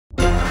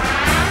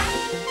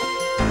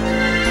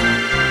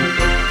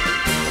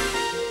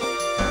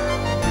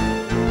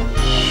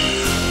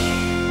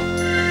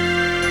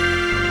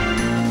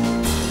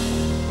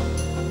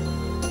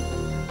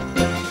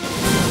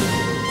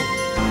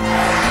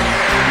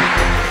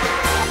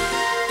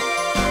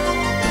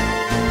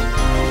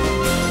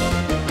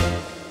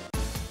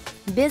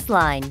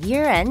Bizline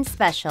Year-End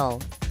Special.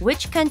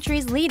 Which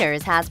country's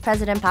leaders has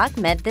President Park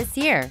met this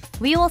year?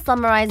 We will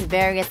summarize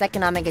various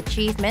economic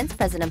achievements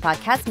President Park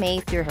has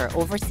made through her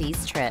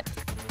overseas trip.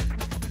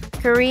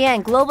 Korea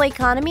and global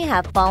economy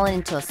have fallen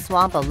into a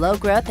swamp of low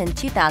growth in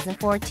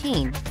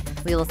 2014.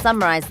 We will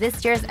summarize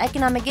this year's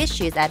economic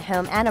issues at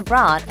home and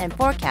abroad and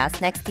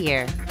forecast next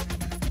year.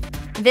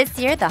 This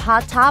year, the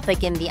hot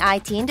topic in the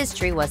IT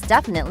industry was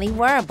definitely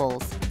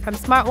wearables. From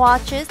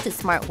smartwatches to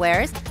smart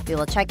wears, we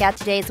will check out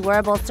today's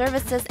wearable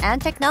services and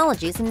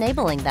technologies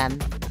enabling them.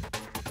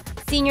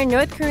 Senior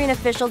North Korean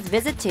officials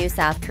visit to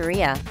South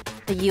Korea.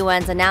 The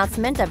UN's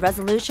announcement of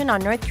resolution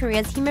on North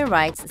Korea's human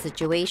rights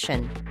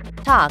situation.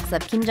 Talks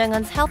of Kim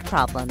Jong-un's health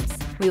problems.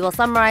 We will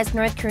summarize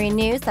North Korean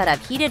news that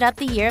have heated up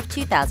the year of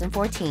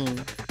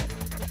 2014.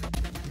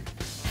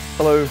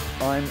 Hello,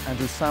 I'm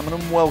Andrew Salmon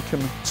and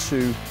welcome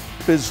to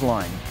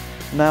Bizline.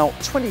 Now,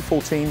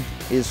 2014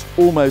 is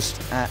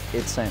almost at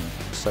its end.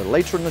 So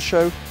later in the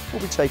show,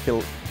 we'll be taking a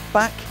look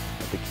back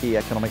at the key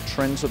economic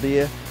trends of the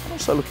year and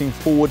also looking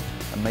forward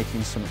and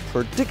making some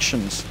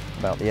predictions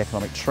about the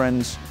economic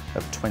trends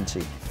of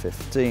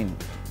 2015.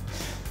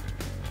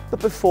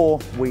 But before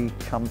we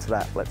come to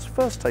that, let's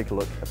first take a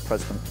look at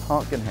President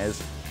Park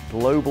Geun-hye's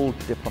global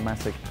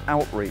diplomatic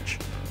outreach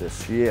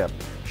this year.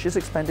 She's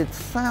expended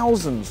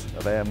thousands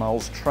of air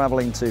miles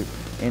traveling to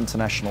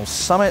international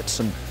summits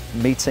and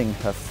meeting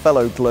her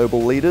fellow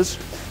global leaders.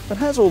 But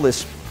has all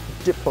this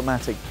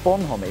diplomatic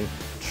bonhomie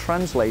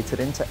translated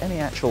into any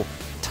actual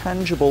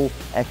tangible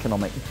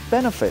economic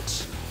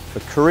benefits for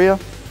Korea?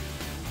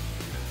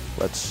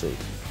 Let's see.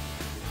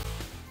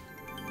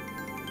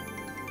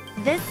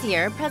 This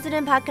year,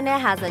 President Park Geun-hye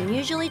has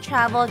unusually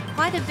traveled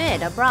quite a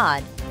bit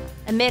abroad.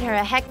 Amid her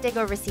hectic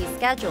overseas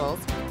schedules,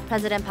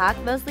 President Park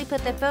mostly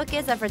put the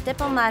focus of her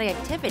diplomatic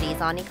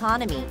activities on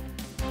economy.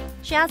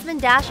 She has been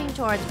dashing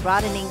towards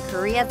broadening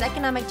Korea's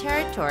economic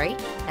territory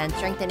and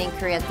strengthening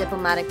Korea's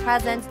diplomatic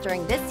presence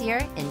during this year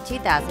in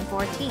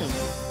 2014.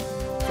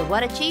 So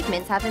what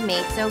achievements have been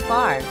made so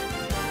far?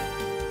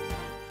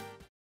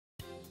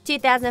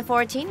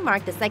 2014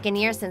 marked the second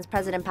year since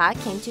President Park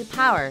came to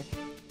power.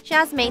 She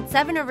has made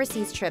 7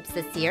 overseas trips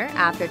this year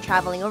after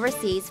traveling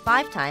overseas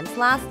 5 times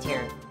last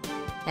year.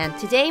 And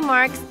today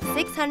marks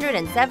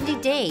 670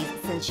 days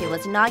since she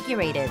was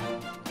inaugurated.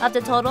 Of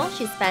the total,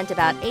 she spent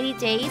about 80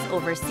 days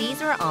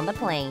overseas or on the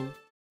plane.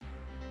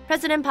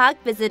 President Park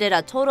visited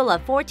a total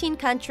of 14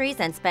 countries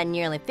and spent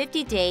nearly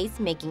 50 days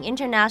making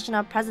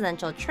international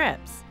presidential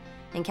trips.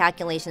 And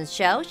calculations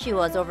show she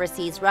was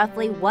overseas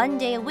roughly 1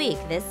 day a week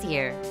this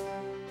year.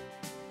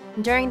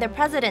 During the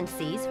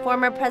presidencies,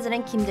 former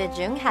President Kim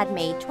Dae-jung had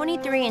made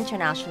 23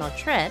 international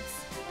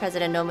trips,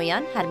 President Roh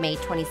Moo-hyun had made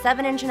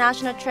 27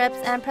 international trips,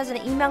 and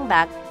President Lee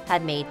Myung-bak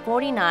had made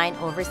 49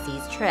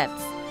 overseas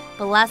trips.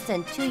 But less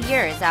than 2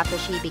 years after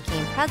she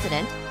became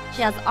president,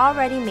 she has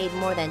already made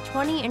more than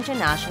 20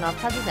 international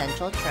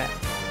presidential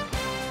trips.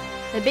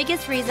 The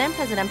biggest reason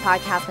President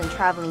Park has been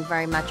traveling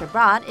very much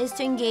abroad is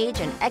to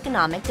engage in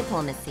economic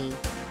diplomacy.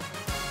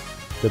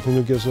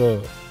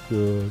 대통령께서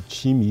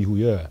취임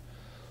이후에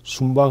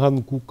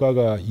순방한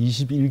국가가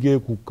 21개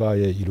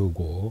국가에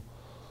이르고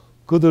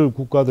그들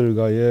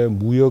국가들과의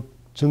무역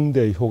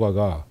증대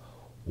효과가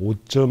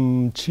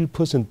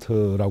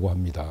 5.7%라고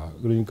합니다.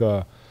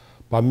 그러니까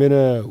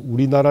반면에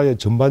우리나라의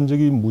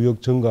전반적인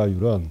무역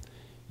증가율은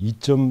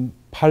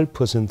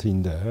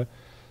 2.8%인데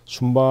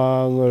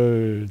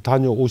순방을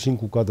다녀오신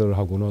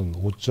국가들하고는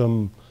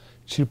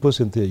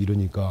 5.7%에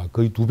이르니까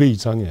거의 2배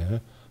이상의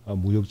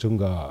무역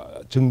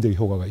증대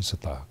효과가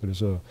있었다.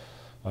 그래서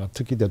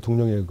특히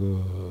대통령의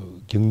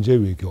그 경제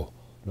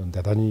외교는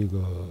대단히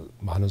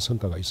많은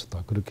성과가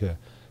있었다. 그렇게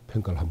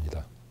평가를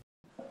합니다.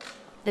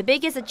 The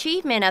biggest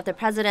achievement of the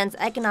president's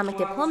economic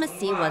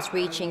diplomacy was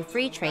reaching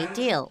free trade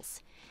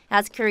deals.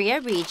 As Korea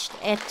reached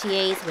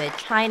FTAs with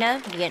China,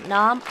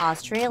 Vietnam,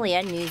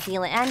 Australia, New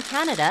Zealand, and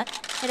Canada,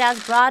 it has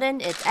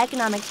broadened its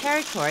economic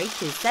territory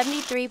to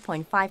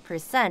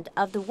 73.5%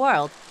 of the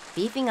world,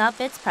 beefing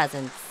up its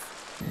presence.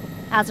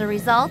 As a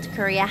result,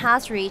 Korea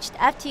has reached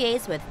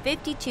FTAs with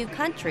 52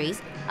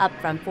 countries, up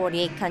from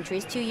 48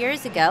 countries 2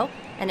 years ago,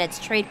 and its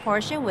trade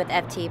portion with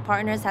FTA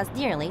partners has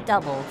nearly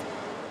doubled.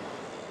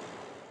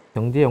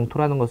 경제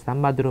영토라는 것은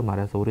한마디로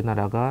말해서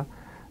우리나라가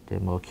이제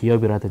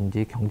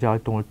기업이라든지 경제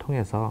활동을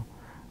통해서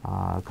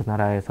그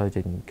나라에서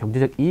이제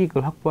경제적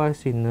이익을 확보할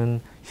수 있는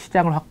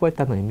시장을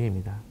확보했다는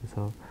의미입니다.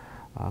 그래서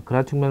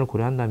그런 측면을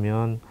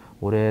고려한다면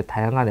올해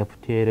다양한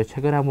FTA를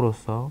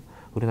체결함으로써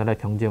우리나라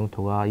경제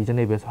영토가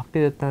이전에 비해서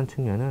확대됐다는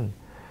측면은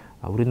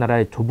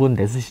우리나라의 좁은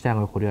내수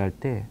시장을 고려할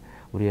때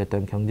우리의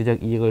어떤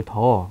경제적 이익을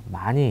더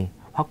많이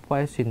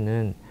확보할 수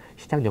있는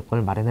시장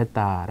여건을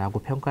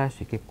마련했다라고 평가할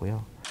수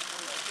있겠고요.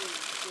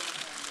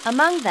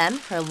 Among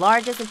them, her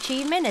largest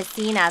achievement is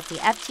seen as the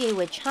FTA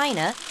with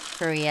China,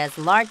 Korea's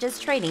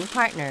largest trading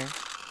partner.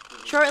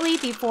 Shortly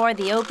before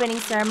the opening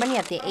ceremony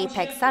of the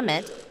APEC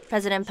summit,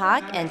 President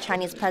Park and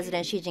Chinese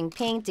President Xi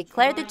Jinping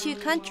declared the two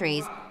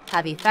countries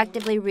have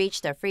effectively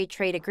reached a free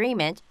trade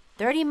agreement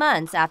 30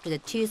 months after the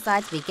two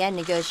sides began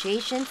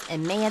negotiations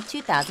in May of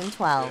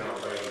 2012.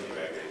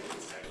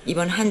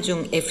 이번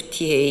한중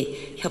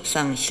FTA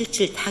협상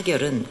실질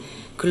타결은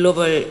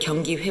글로벌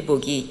경기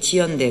회복이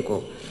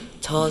지연되고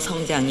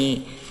저성장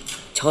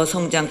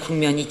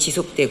국면이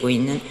지속되고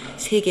있는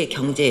세계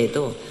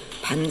경제에도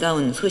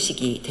반가운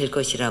소식이 될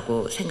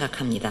것이라고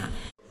생각합니다.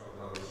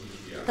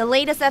 The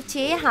latest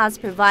FTA has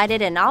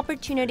provided an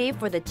opportunity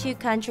for the two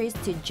countries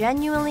to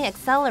genuinely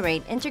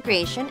accelerate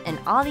integration in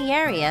all the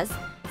areas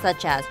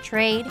such as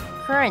trade,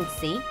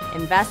 currency,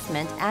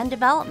 investment, and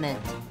development.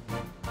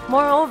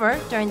 Moreover,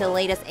 during the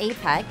latest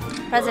APEC,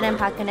 President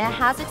Park Geun-hye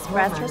has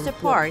expressed her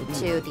support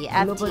to the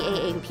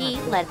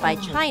FTAAP led by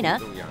China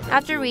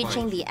after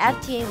reaching the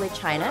FTA with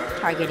China,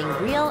 targeting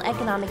real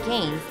economic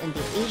gains in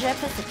the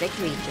Asia-Pacific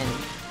region.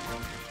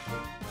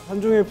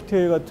 한중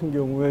FTA 같은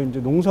경우에 이제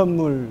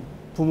농산물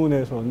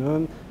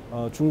부문에서는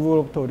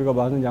중국으로부터 우리가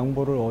많은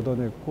양보를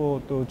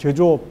얻어냈고 또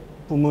제조업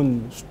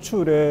부문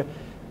수출에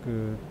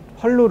그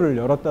활로를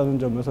열었다는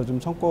점에서 좀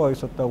성과가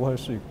있었다고 할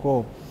수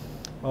있고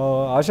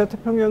아시아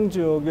태평양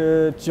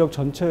지역의 지역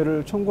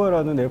전체를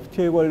총괄하는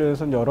FTA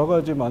관련해서는 여러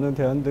가지 많은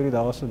대안들이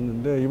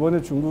나왔었는데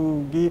이번에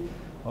중국이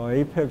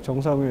APEC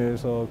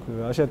정상회의에서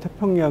그 아시아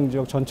태평양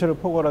지역 전체를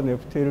포괄한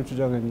FTA를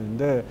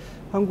주장했는데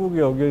한국이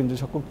여기에 이제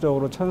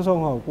적극적으로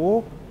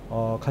찬성하고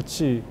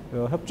같이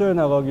협조해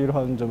나가기로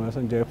하는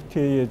점에서 이제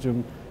FTA에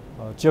좀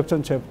지역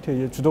전체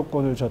FTA에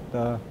주도권을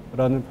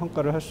줬다라는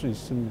평가를 할 수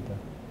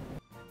있습니다.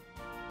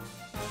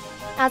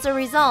 As a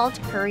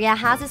result, Korea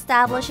has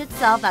established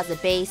itself as a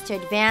base to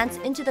advance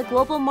into the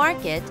global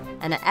market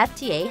and an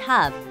FTA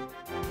hub.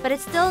 But it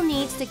still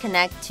needs to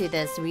connect to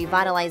this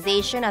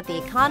revitalization of the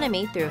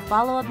economy through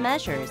follow-up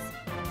measures.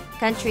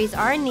 Countries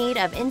are in need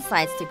of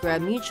insights to grow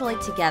mutually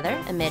together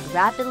amid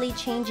rapidly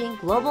changing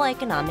global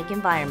economic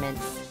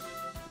environments.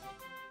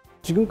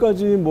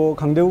 지금까지 뭐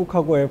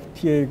강대국하고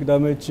FTA,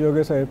 그다음에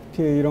지역에서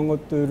FTA 이런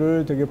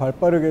것들을 되게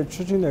발빠르게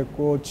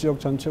추진했고 지역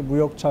전체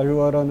무역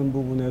자유화라는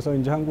부분에서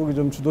이제 한국이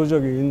좀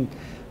주도적인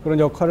그런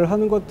역할을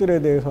하는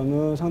것들에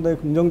대해서는 상당히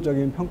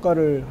긍정적인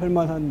평가를 할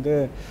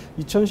만한데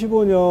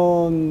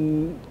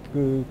 2015년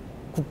그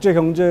국제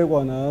경제에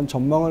관한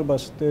전망을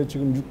봤을 때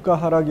지금 유가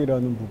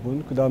하락이라는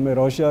부분, 그다음에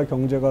러시아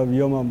경제가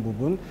위험한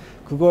부분,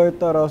 그거에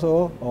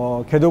따라서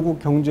개도국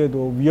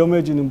경제도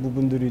위험해지는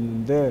부분들이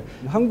있는데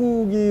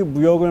한국이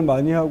무역을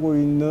많이 하고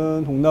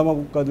있는 동남아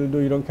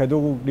국가들도 이런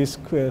개도국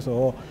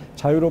리스크에서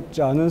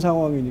자유롭지 않은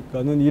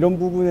상황이니까는 이런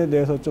부분에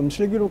대해서 좀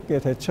슬기롭게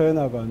대처해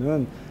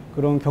나가는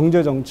그런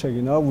경제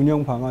정책이나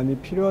운영 방안이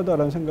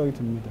필요하다라는 생각이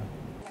듭니다.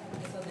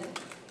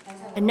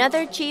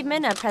 Another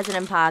achievement of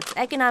President Park's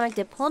economic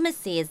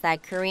diplomacy is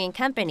that Korean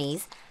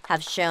companies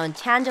have shown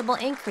tangible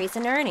increase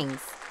in earnings.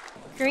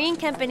 Korean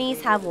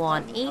companies have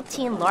won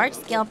 18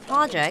 large-scale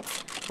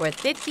projects worth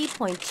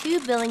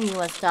 $50.2 billion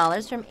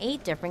from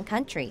 8 different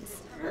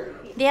countries.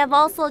 They have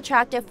also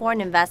attracted foreign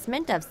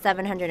investment of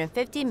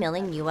 $750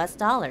 million.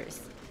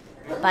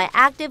 By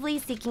actively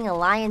seeking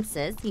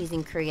alliances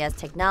using Korea's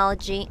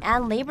technology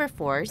and labor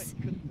force,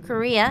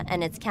 Korea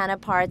and its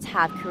counterparts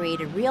have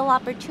created real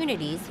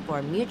opportunities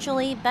for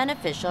mutually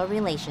beneficial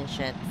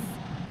relationships.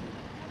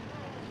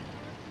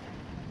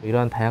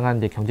 이런 다양한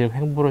이제 경제적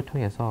행보를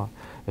통해서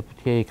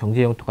FTA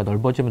경제 영토가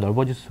넓어지면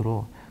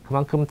넓어질수록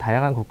그만큼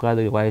다양한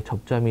국가들과의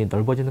접점이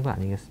넓어지는 건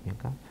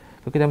아니겠습니까?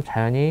 그렇게 되면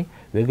자연히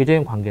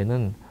외교적인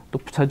관계는 또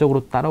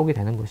부차적으로 따라오게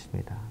되는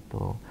것입니다.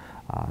 또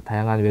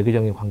다양한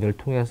외교적인 관계를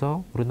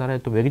통해서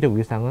우리나라의 또 외교적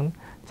위상은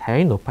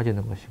자연히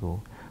높아지는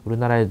것이고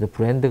우리나라의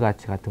브랜드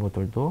가치 같은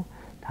것들도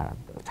다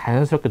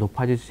자연스럽게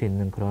높아질 수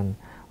있는 그런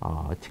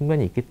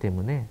측면이 있기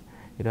때문에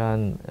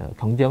이러한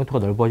경제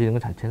영토가 넓어지는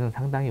것 자체는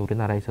상당히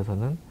우리나라에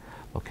있어서는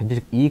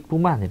경제적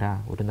이익뿐만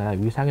아니라 우리나라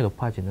위상이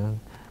높아지는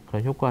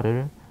그런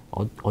효과를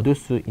얻을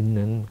수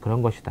있는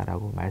그런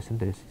것이다라고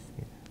말씀드릴 수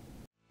있습니다.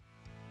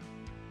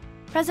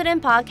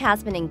 President Park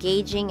has been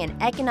engaging in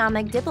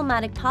economic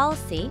diplomatic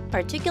policy,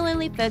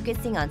 particularly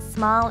focusing on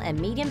small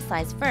and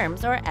medium-sized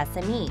firms or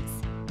SMEs.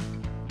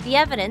 The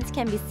evidence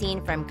can be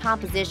seen from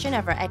composition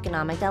of our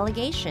economic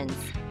delegations.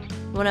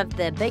 One of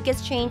the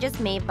biggest changes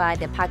made by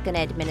the Park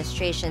Geun-hye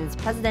administration's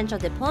presidential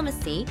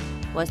diplomacy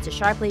was to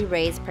sharply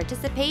raise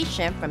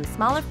participation from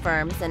smaller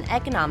firms in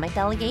economic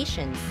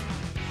delegations.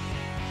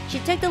 She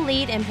took the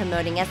lead in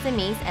promoting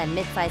SMEs and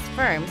mid-sized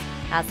firms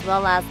as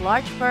well as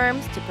large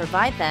firms to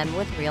provide them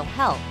with real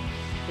help.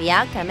 The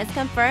outcome is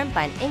confirmed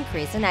by an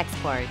increase in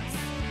exports.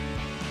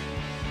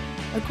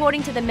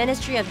 According to the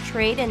Ministry of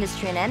Trade,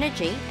 Industry and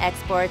Energy,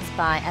 exports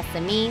by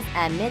SMEs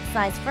and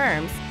mid-sized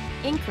firms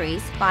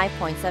increased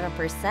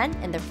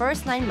 5.7% in the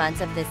first 9 months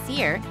of this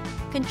year,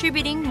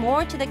 contributing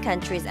more to the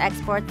country's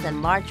exports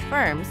than large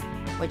firms,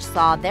 which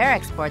saw their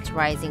exports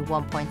rising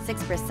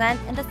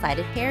 1.6% in the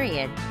cited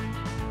period.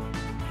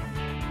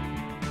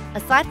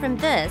 Aside from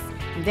this,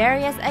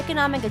 various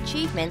economic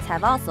achievements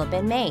have also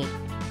been made.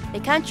 The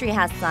country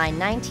has signed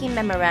 19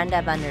 memoranda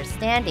of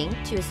understanding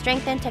to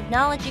strengthen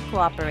technology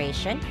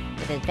cooperation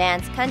with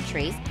advanced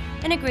countries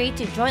and agreed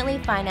to jointly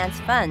finance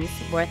funds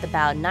worth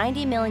about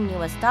 $90 million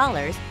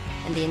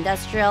in the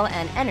industrial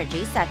and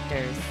energy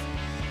sectors.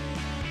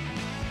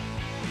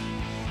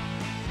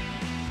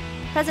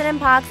 President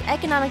Park's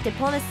economic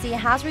diplomacy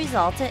has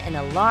resulted in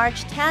a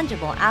large,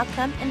 tangible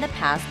outcome in the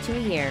past 2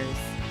 years.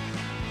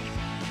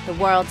 The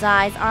world's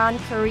eyes are on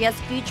Korea's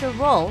future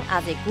role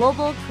as a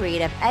global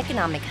creative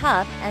economic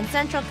hub and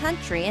central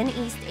country in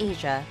East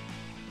Asia.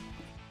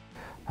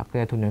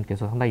 박근혜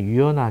대통령께서 상당히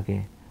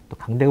유연하게 또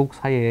강대국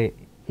사이에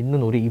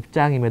있는 우리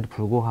입장임에도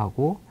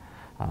불구하고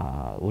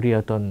우리의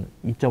어떤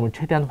이점을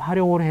최대한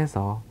활용을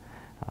해서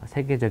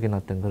세계적인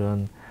어떤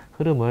그런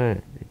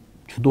흐름을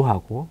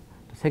주도하고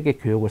또 세계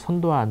교역을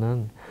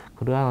선도하는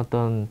그러한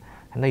어떤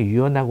상당히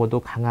유연하고도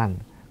강한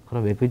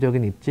그런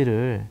외교적인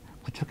입지를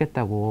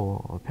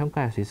구축했다고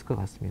평가할 수 있을 것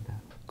같습니다.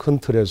 큰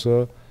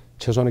틀에서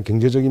최소한의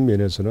경제적인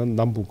면에서는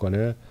남북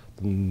간의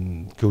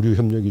교류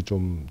협력이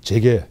좀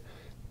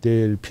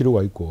재개될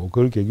필요가 있고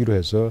그걸 계기로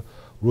해서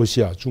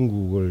러시아,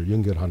 중국을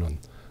연결하는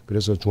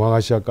그래서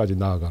중앙아시아까지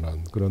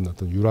나아가는 그런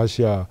어떤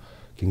유라시아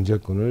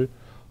경제권을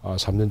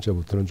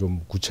 3년째부터는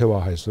좀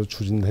구체화해서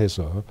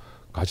추진해서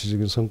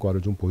가시적인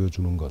성과를 좀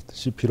보여주는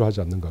것이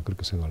필요하지 않는가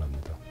그렇게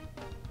생각합니다.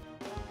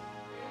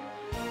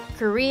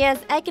 Korea's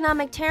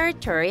economic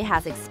territory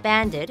has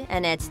expanded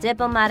and its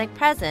diplomatic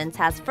presence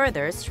has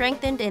further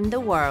strengthened in the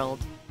world.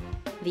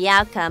 The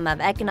outcome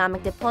of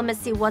economic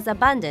diplomacy was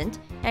abundant,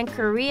 and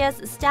Korea's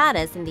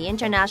status in the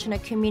international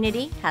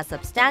community has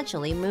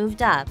substantially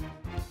moved up.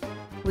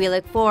 We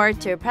look forward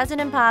to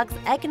President Park's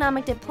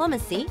economic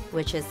diplomacy,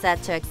 which is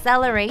set to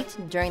accelerate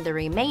during the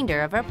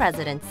remainder of her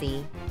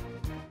presidency.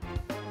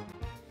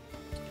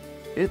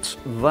 It's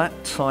that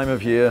time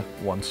of year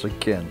once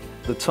again.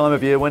 The time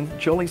of year when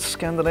jolly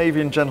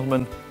Scandinavian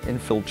gentlemen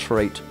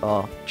infiltrate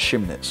our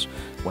chimneys,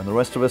 when the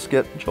rest of us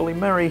get jolly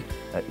merry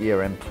at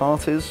year-end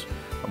parties,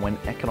 and when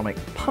economic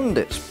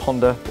pundits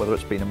ponder whether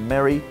it's been a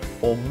merry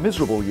or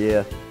miserable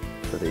year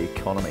for the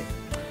economy.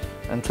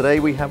 And today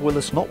we have with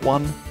us not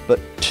one, but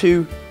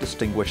two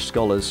distinguished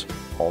scholars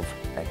of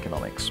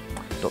economics.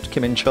 Dr.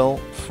 Kim In-chul,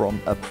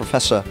 from a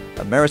Professor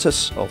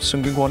Emeritus of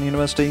Sookmyung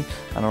University,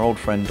 and our old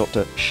friend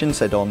Dr. SHIN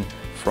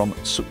from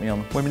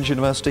Sookmyung Women's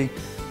University.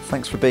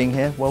 Thanks for being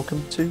here.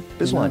 Welcome to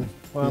Bizline.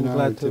 Well, I'm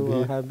glad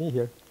to have me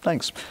here.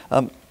 Thanks.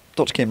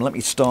 Dr. Kim, let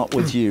me start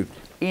with you.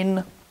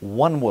 In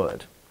one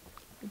word,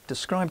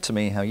 describe to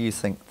me how you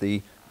think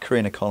the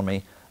Korean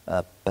economy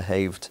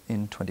behaved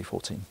in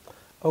 2014.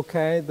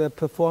 Okay, the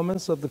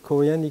performance of the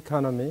Korean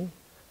economy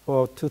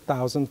for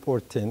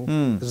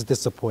 2014 is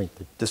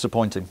disappointing.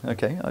 Disappointing,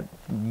 okay.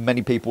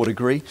 Many people would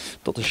agree.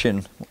 Dr.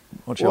 SHIN,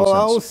 what's your Well, I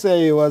sense? would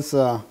say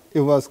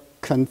it was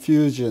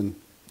confusion.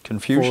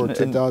 Confusion for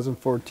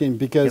 2014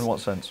 because in what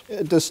sense?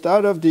 At the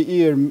start of the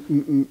year,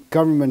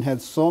 government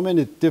had so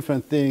many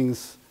different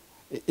things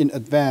in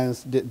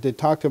advance. They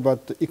talked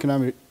about the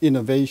economic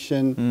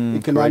innovation,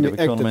 economic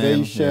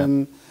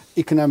activation,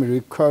 economic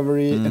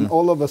recovery, and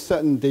all of a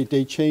sudden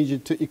they changed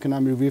it to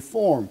economic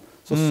reform.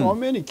 So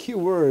many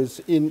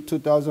keywords in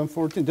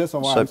 2014. That's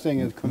why I'm saying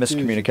it's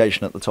confusion.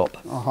 Miscommunication at the top.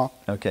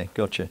 Okay,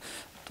 gotcha.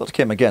 Dr.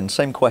 Kim, again,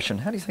 same question.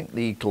 How do you think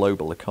the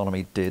global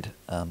economy did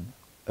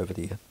over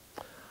the year?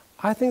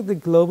 I think the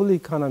global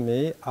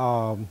economy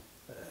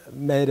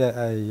made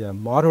a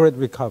moderate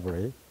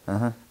recovery,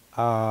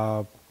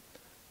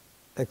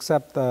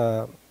 except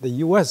the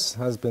U.S.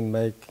 has been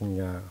making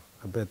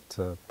a bit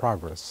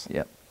progress.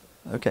 Yeah,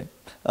 okay.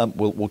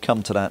 We'll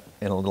come to that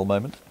in a little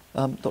moment.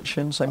 Dr.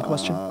 SHIN, same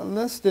question?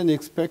 Less than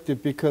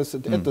expected because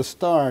at the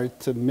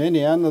start,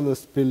 many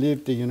analysts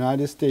believed the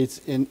United States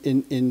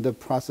in the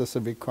process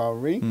of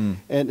recovery,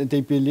 and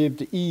they believe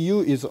the EU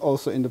is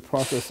also in the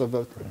process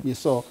of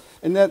so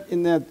in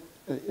that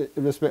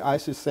respect, I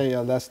should say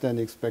less than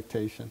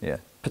expectation. Yeah,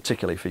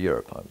 particularly for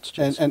Europe, I would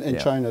suggest. And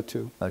China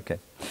too. Okay.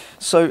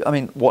 So, I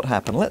mean, what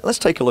happened? Let's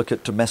take a look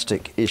at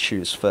domestic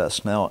issues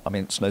first. Now, I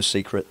mean, it's no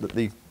secret that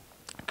the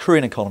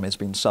Korean economy has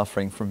been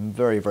suffering from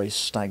very, very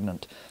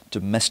stagnant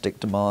domestic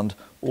demand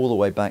all the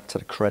way back to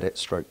the credit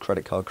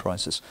card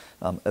crisis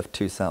of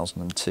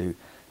 2002.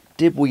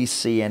 Did we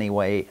see any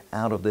way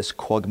out of this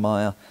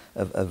quagmire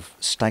of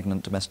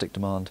stagnant domestic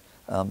demand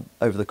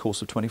over the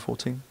course of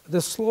 2014?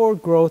 The slower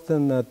growth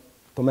in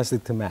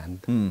domestic demand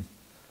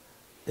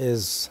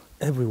is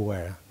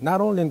everywhere,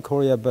 not only in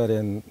Korea but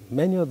in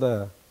many of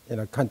the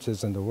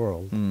countries in the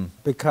world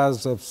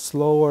because of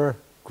slower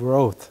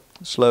growth.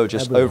 Slow,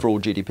 just everywhere. Overall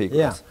GDP growth.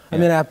 Yeah, I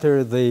mean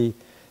after the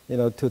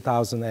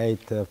 2008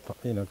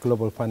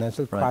 global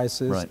financial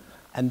crisis,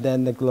 and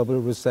then the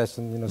global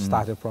recession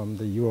started from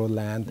the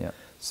Euroland. Yeah.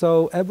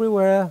 So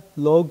everywhere,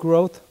 low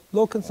growth,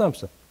 low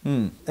consumption.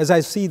 As I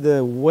see,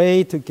 the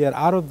way to get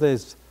out of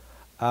this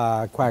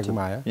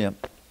quagmire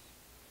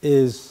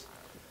is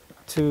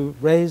to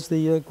raise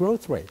the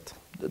growth rate.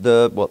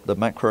 The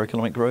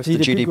macroeconomic growth, the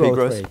GDP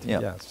growth rate,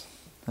 yes.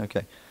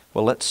 Okay.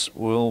 Well, let's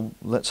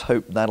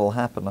hope that'll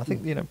happen. I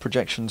think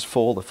projections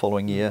for the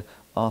following year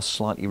are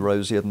slightly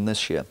rosier than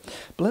this year.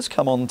 But let's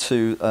come on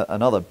to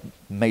another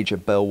major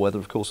bellwether,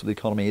 of course, of the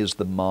economy is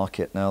the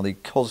market. Now, the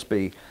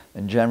Kospi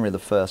in January the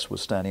 1st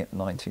was standing at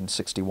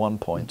 1961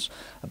 points.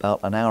 About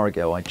an hour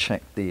ago, I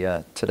checked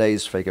the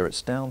today's figure.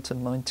 It's down to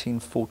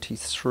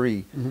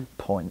 1943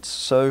 points.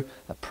 So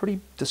a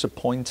pretty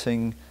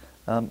disappointing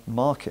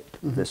market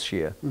this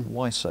year.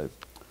 Why so?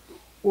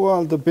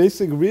 Well, the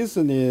basic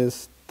reason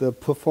is the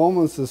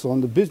performances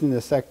on the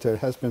business sector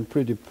has been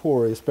pretty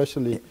poor,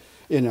 especially,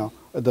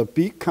 the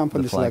big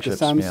companies like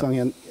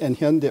Samsung and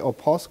Hyundai or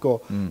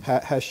POSCO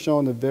has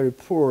shown a very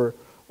poor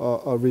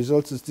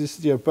results this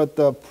year. But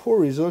the poor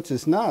results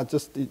is not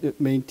just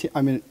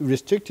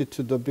restricted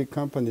to the big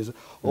companies.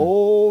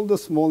 All the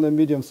small and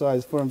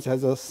medium-sized firms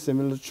has a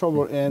similar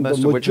trouble, and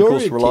most the of which, of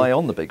course, rely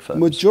on the big firms.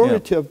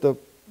 Majority of the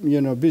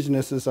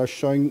businesses are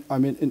showing,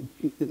 in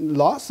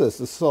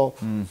losses. So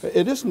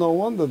it is no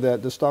wonder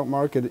that the stock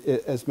market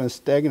has been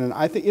stagnant.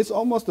 I think it's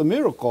almost a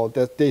miracle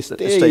that they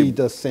stay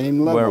the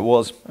same level. Where it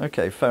was.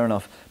 Okay, fair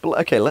enough. But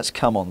okay, let's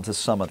come on to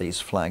some of these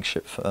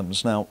flagship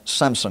firms. Now,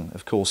 Samsung,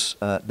 of course,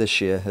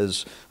 this year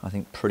has, I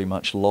think, pretty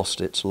much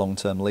lost its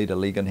long-term leader,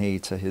 Lee Geun-hye,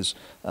 to his,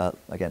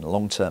 again,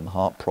 long-term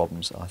heart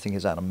problems. I think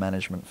he's out of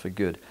management for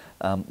good.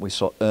 We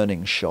saw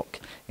earnings shock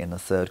in the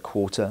third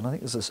quarter, and I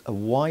think there's a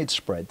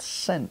widespread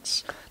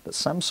sense that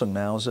Samsung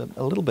now is a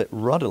little bit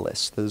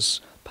rudderless.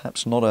 There's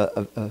perhaps not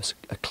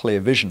a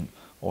clear vision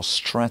or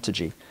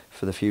strategy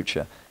for the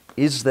future.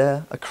 Is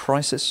there a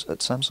crisis at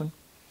Samsung?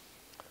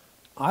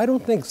 I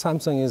don't think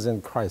Samsung is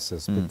in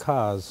crisis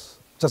because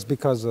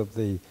of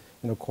the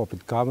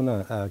corporate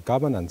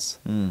governance.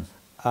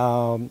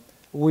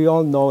 We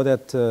all know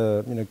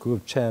that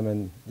Group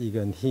Chairman Lee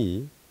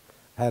Geun-hye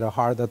had a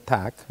heart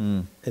attack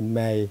in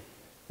May,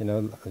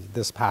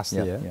 this past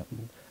year,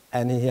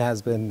 and he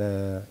has been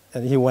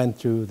and he went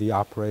through the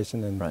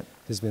operation, and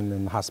he's been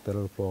in the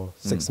hospital for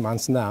 6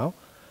 months now.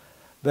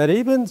 But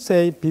even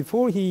say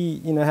before he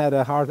had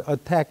a heart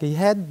attack, he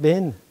had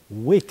been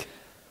weak.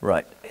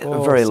 Right,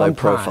 a very low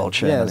profile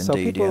chairman so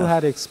indeed. People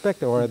had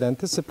expected or had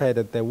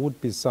anticipated there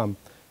would be some,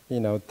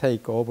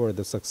 take over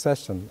the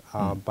succession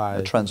by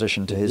a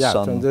transition to his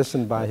son.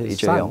 Transition by his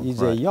Lee son, Lee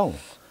Jae-yong.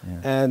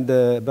 And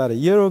about a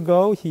year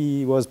ago,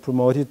 he was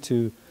promoted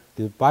to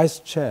the vice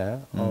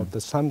chair of the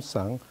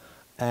Samsung,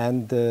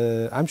 and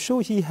I'm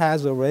sure he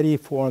has already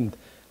formed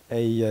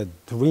a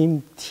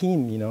dream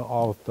team,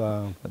 of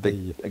a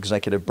big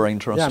executive brain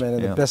trust.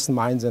 The best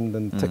minds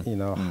and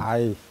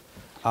high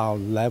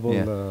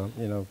level,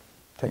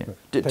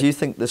 Do you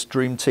think this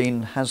dream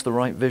team has the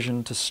right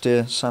vision to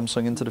steer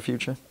Samsung into the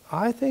future?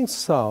 I think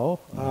so.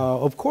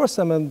 Of course,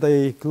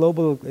 the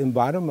global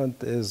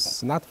environment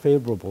is not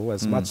favorable,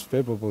 as much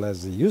favorable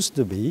as it used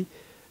to be,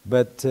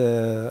 but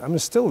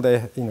still they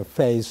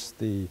face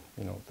the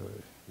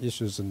the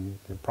issues and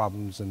the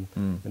problems and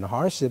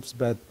hardships,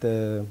 but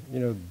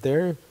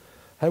they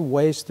have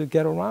ways to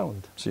get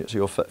around. So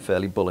you're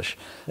fairly bullish.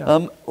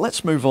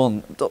 Let's move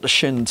on, Dr.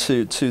 SHIN,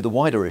 to the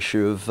wider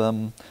issue of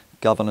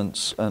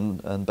governance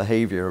and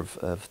behaviour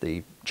of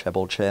the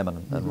chaebol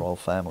chairman and royal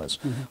families.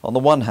 On the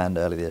one hand,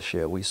 earlier this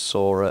year, we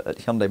saw at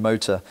Hyundai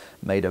Motor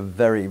made a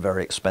very,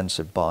 very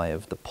expensive buy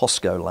of the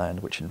POSCO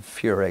land, which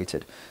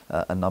infuriated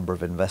a number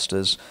of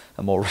investors.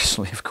 And more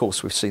recently, of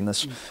course, we've seen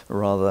this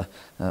rather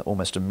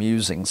almost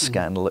amusing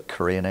scandal at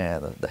Korean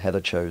Air, the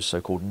Heather Cho's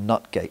so-called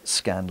Nutgate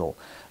scandal.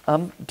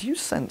 Do you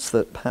sense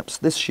that perhaps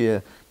this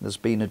year there's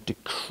been a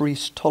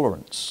decreased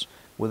tolerance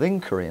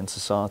within Korean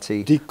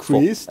society,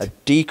 a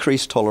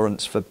decreased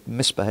tolerance for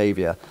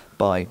misbehaviour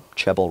by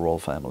chaebol royal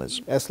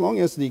families? As long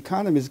as the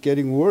economy is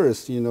getting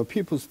worse,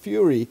 people's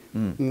fury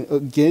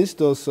against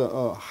those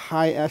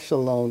high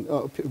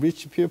echelon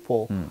rich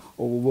people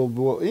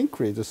will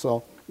increase.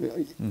 So,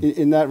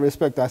 in that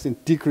respect, I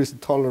think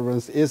decreased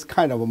tolerance is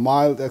kind of a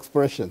mild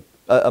expression.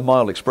 A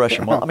mild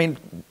expression. Well, I mean,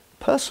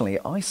 personally,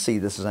 I see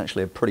this as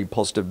actually a pretty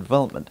positive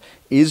development.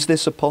 Is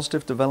this a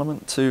positive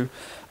development to,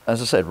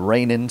 as I said,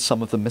 rein in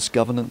some of the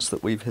misgovernance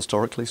that we've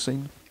historically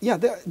seen? Yeah,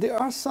 there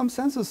are some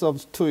senses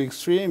of too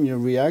extreme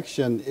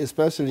reaction,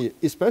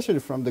 especially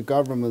from the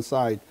government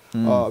side,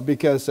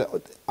 because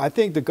I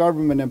think the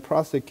government and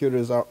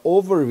prosecutors are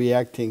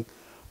overreacting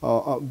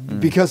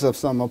because of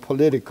some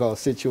political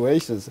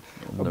situations.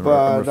 But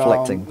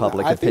reflecting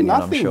public opinion,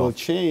 I'm sure. Nothing will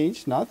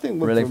change. Nothing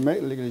will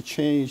dramatically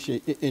change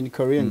in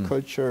Korean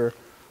culture.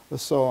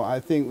 So I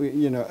think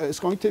it's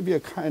going to be a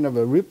kind of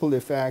a ripple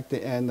effect,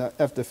 and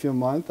after a few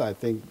months, I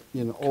think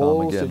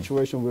all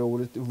situation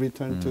will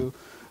return to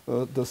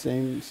the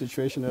same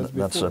situation as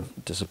before. That's a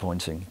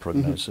disappointing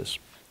prognosis.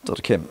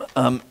 Dr. Kim,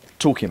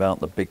 talking about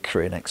the big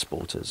Korean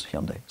exporters,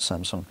 Hyundai,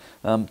 Samsung,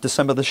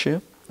 December this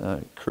year,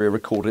 Korea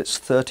recorded its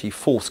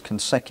 34th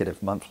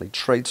consecutive monthly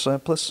trade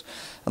surplus,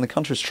 and the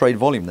country's trade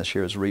volume this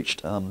year has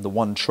reached the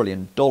 $1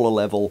 trillion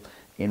level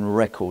in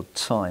record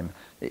time.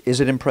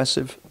 Is it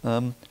impressive?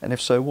 And if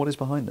so, what is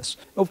behind this?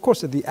 Of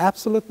course, the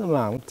absolute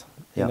amount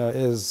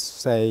is,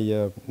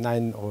 say,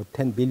 $9 or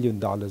 $10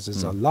 billion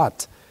is a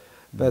lot.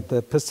 But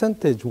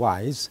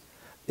percentage-wise,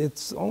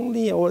 it's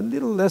only or a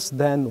little less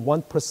than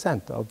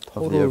 1% of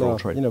total the overall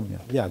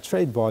trade,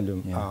 trade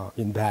volume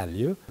in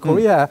value.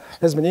 Korea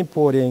has been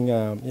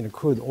importing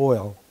crude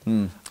oil,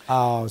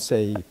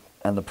 say,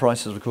 and the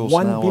prices, of course,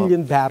 1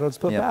 billion barrels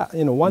per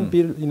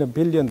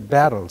billion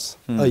barrels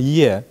a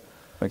year.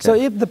 Okay. So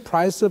if the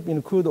price of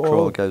crude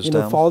oil goes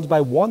down, falls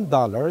by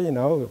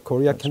 $1,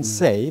 Korea can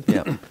save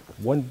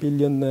 $1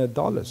 billion.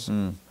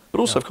 But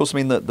also, of course, I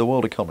mean, the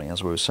world economy,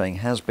 as we were saying,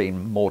 has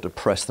been more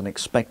depressed than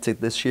expected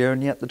this year,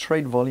 and yet the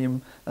trade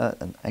volume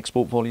and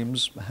export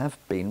volumes have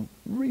been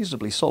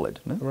reasonably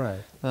solid, no?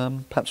 Right.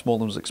 Perhaps more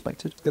than was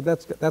expected.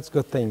 That's a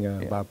good thing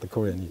about the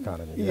Korean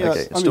economy. Yeah,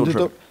 Okay, I mean,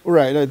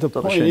 the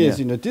point SHIN, is,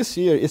 yeah. This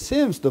year it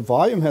seems the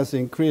volume has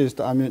increased.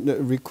 I mean,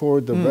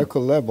 record the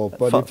record level.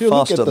 But if you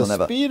look at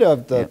the speed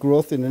of the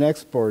growth in an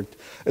export,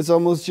 it's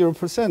almost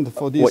 0%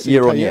 for this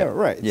year on year,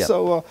 right? Yeah.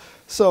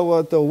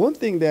 So the one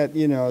thing that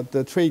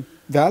the trade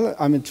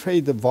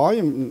the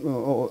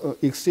volume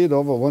exceed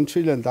over $1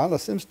 trillion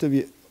seems to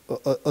be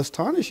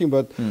astonishing,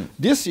 but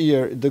this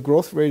year the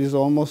growth rate is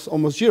almost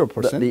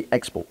 0%. The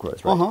export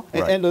growth rate.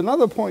 Right. And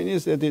another point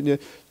is that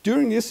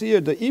during this year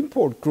the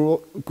import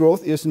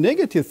growth is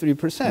negative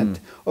 3%.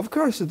 Of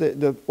course,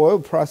 the oil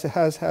price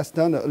has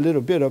done a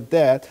little bit of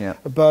that,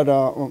 but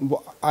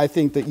I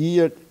think the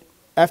year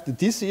after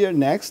this year,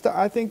 next,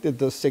 I think that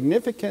the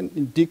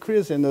significant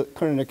decrease in the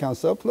current account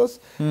surplus,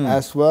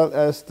 as well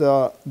as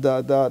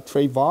the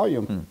trade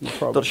volume.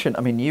 Dr. SHIN,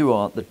 I mean, you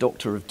are the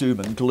doctor of doom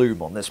and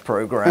gloom on this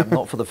program,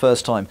 not for the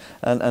first time,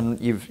 and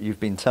you've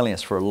been telling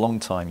us for a long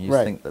time. You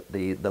think that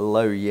the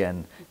low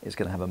yen is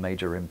going to have a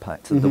major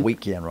impact. The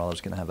weak yen, rather,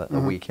 is going to have a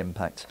weak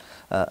impact,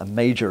 a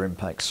major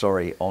impact,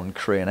 sorry, on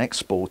Korean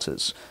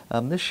exporters.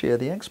 This year,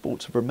 the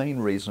exports have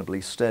remained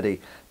reasonably steady,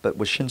 but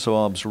with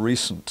Shinzo Abe's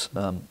recent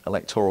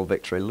electoral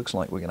victory, it looks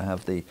like we're going to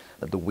have the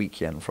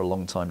weak yen for a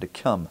long time to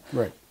come.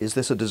 Right. Is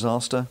this a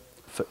disaster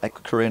for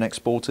Korean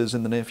exporters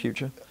in the near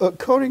future?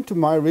 According to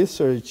my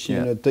research,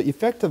 the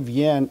effect of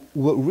yen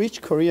will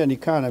reach Korean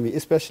economy,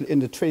 especially in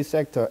the trade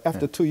sector,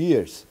 after 2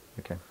 years.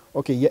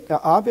 Okay,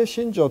 Abe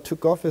Shinzo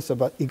took office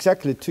about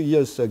exactly 2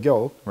 years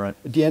ago, at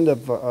the end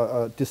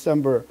of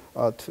December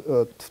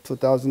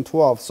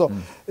 2012. So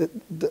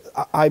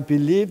I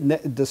believe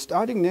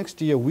starting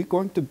next year, we're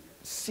going to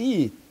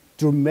see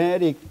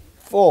dramatic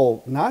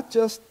fall, not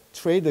just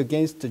trade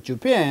against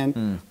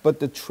Japan, but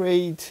the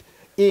trade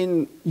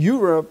in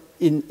Europe,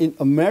 in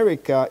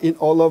America, in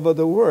all over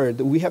the world.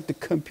 We have to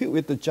compete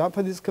with the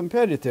Japanese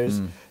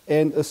competitors.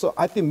 And so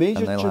I think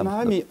major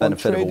tsunami on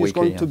trade is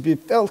going to be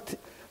felt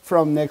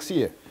from next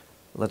year.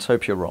 Let's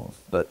hope you're wrong,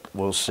 but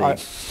we'll see.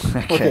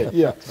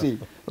 See.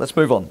 Let's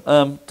move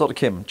on. Dr.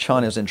 Kim,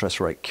 China's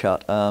interest rate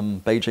cut.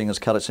 Beijing has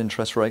cut its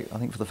interest rate, I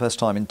think, for the first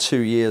time in 2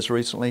 years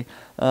recently.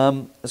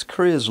 As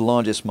Korea's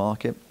largest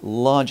market,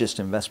 largest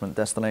investment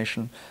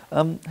destination,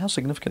 how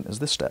significant is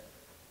this step?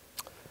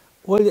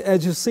 Well,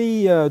 as you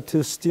see,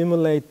 to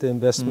stimulate the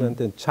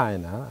investment in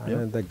China,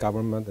 and the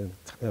government,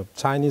 the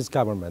Chinese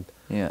government,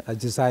 has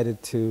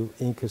decided to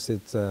increase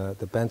its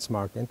the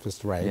benchmark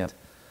interest rate,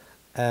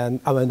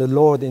 and the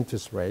lowered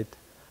interest rate,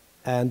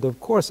 and of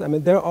course, I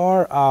mean there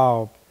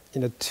are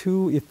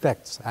two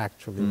effects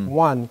actually.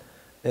 One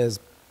is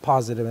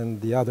positive and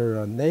the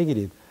other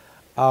negative.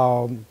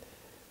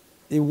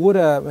 It would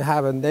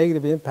have a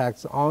negative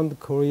impact on the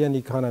Korean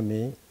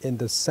economy in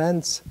the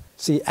sense,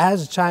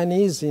 as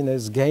Chinese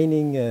is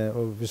gaining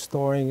or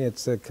restoring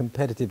its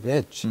competitive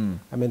edge,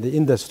 I mean the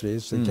industry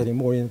is getting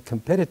more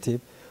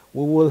competitive,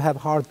 we will have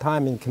hard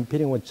time in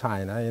competing with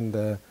China in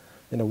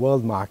the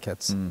world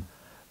markets.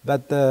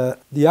 But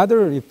the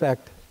other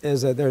effect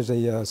is that there's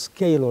a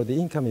scale or the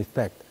income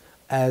effect.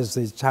 As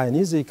the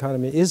Chinese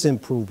economy is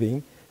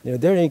improving,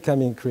 their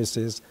income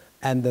increases,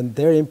 and then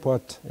their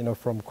import,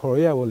 from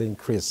Korea will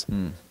increase.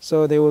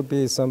 So there will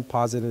be some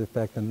positive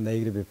effect and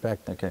negative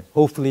effect.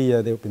 Hopefully,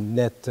 there will be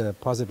net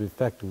positive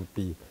effect would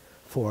be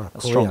for Korea.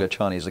 A stronger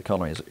Chinese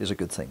economy is a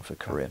good thing for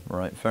Korea,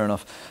 right? Fair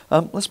enough.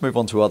 Let's move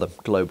on to other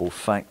global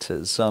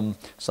factors.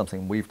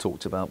 Something we've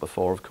talked about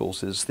before, of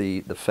course, is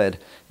the Fed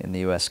in the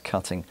US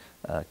cutting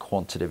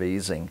quantitative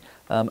easing.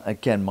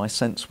 Again, my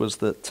sense was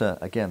that,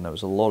 again, there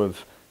was a lot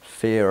of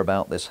fear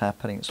about this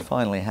happening. It's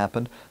finally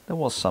happened. There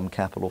was some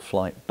capital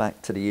flight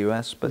back to the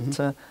US, but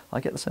I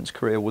get the sense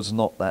Korea was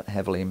not that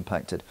heavily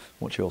impacted.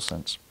 What's your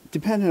sense?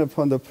 Depending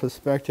upon the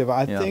perspective,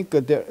 I think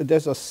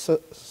there's a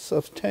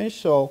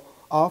substantial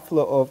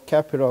outflow of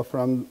capital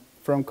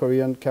from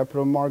Korean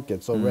capital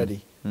markets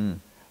already.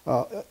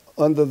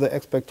 Under the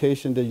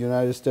expectation the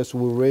United States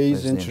will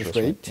raise interest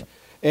rate.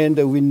 And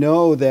we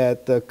know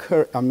that the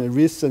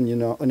recent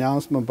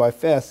announcement by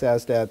Fed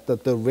says that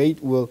the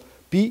rate will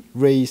be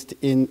raised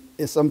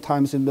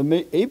sometimes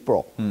in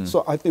April.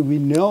 So I think we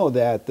know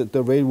that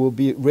the rate will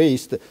be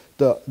raised.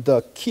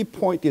 The key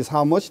point is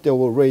how much they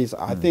will raise.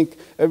 I think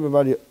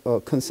everybody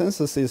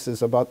consensus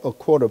is about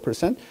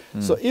 0.25%.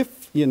 So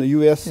if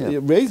U.S.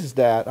 raises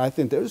that, I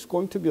think there is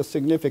going to be a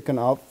significant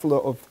outflow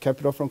of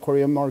capital from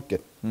Korean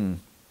market.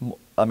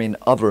 I mean,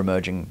 other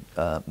emerging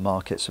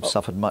markets have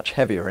suffered much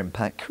heavier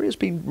impact. Korea's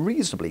been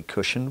reasonably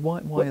cushioned.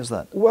 Why is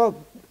that?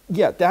 Well,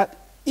 that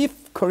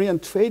if Korean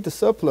trade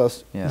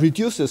surplus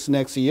reduces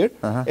next year,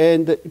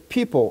 and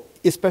people,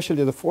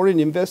 especially the foreign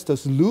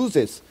investors,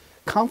 loses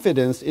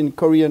confidence in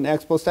Korean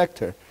export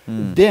sector,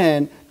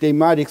 then they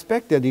might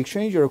expect that the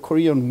exchange rate of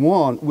Korean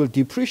won will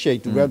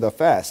depreciate rather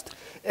fast.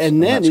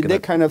 And then in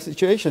that kind of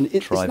situation,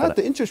 it's not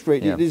the interest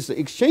rate, it is the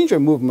exchange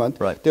rate movement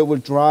that will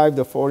drive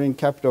the foreign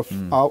capital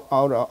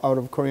out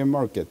of Korean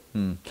market.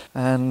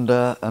 And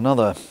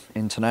another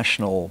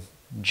international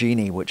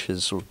genie which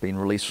has sort of been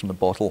released from the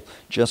bottle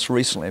just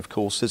recently, of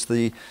course, is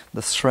the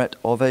threat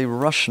of a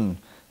Russian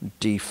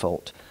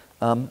default.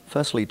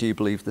 Firstly, do you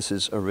believe this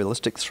is a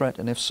realistic threat?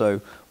 And if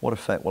so, what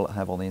effect will it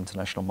have on the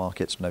international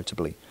markets,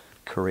 notably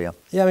Korea?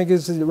 Yeah,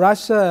 because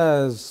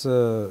Russia is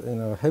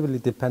heavily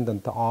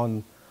dependent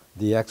on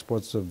the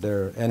exports of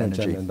their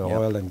energy and the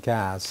oil and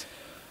gas.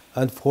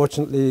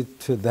 Unfortunately,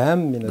 to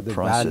them, the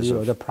value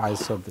or the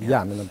price of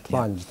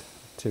plunged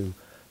to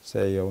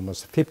say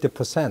almost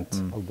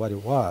 50% of what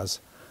it was,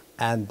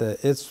 and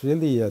it's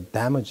really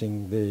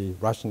damaging the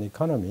Russian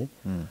economy.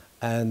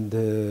 And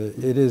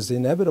it is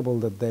inevitable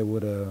that they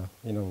would,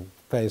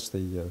 face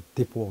the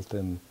default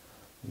and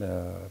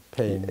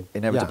paying.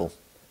 Inevitable.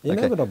 Yeah.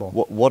 Inevitable.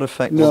 Okay. What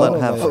effect will that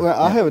have? Well,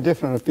 I have a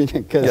different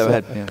opinion. Go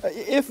ahead.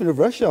 If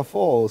Russia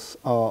falls,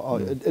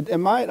 it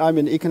might. I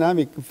mean,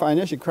 economic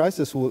financial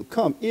crisis will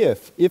come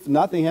if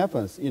nothing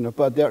happens.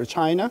 But there are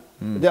China.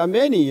 There are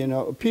many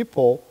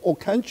people or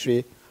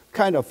country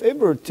kind of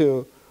able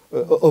to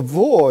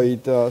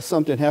avoid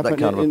something happening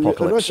kind of in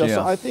apocalypse, Russia.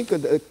 So I think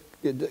the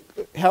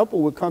help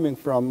will coming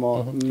from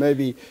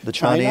maybe the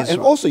China Chinese, and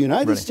also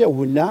United States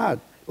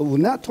will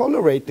not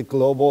tolerate the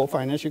global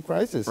financial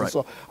crisis.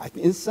 So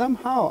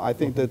somehow I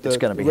think that the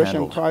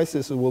Russian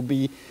crisis will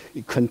be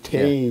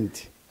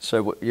contained.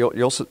 So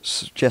you're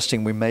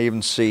suggesting we may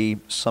even see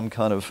some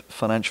kind of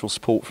financial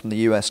support from the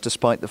U.S.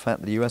 despite the fact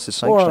that the U.S. is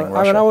sanctioning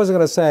Russia? I mean, I was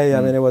going to say,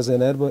 it was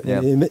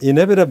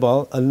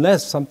inevitable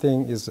unless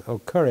something is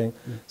occurring.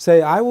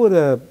 Say, I would,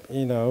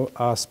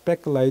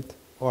 speculate,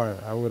 or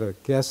I would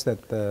guess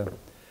that the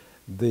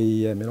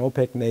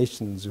OPEC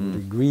nations would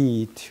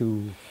agree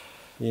to,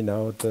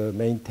 to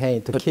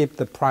maintain, to keep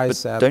the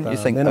price at don't you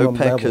think minimum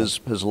OPEC level.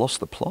 has lost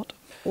the plot?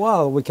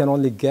 Well, we can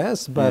only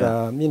guess, but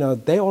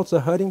they're also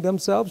hurting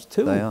themselves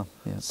too. They are.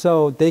 Yeah.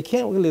 So they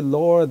can't really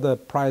lower the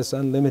price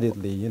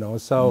unlimitedly.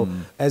 So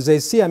as they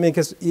see,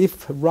 because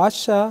if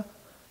Russia,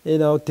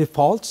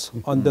 defaults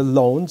on the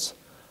loans,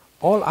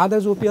 all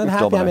others will be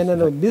unhappy.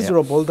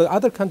 Miserable. The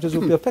other countries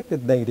will be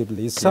affected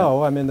negatively.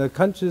 So the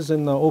countries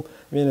in the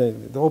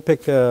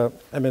OPEC,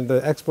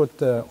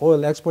 the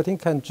oil exporting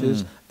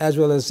countries as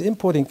well as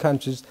importing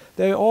countries,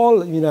 they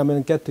all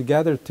get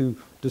together to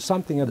do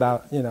something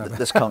about,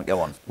 This can't go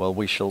on. Well,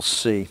 we shall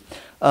see.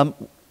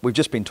 We've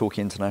just been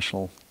talking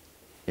international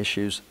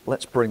issues.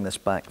 Let's bring this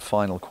back,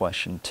 final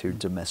question, to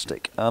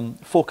domestic.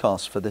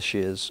 Forecast for this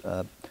year's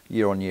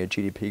year-on-year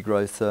GDP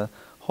growth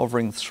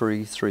hovering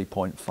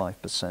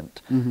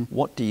 3.5%.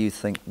 What do you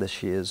think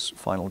this year's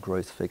final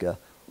growth figure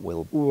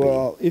will be?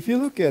 Well, if you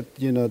look at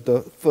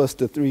the first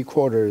 3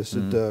 quarters,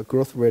 the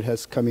growth rate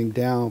has coming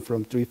down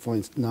from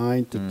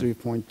 3.9 to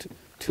 3.2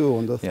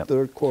 on the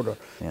third quarter.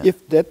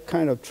 If that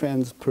kind of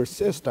trends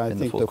persist, I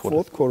think the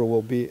fourth quarter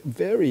will be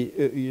very,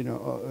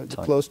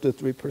 close to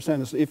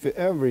 3%. So if you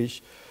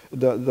average,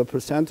 the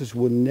percentage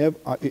will never.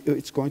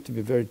 It's going to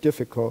be very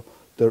difficult.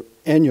 The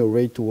annual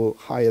rate will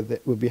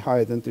be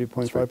higher than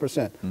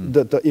 3.5%.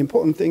 The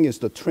important thing is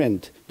the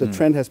trend. The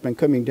trend has been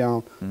coming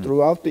down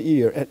throughout the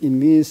year, and it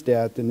means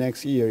that the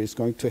next year is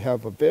going to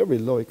have a very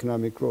low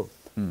economic growth.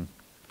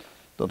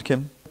 Dr.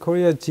 Kim?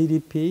 Korea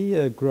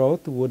GDP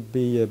growth would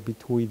be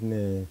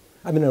between,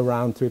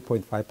 around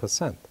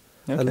 3.5%.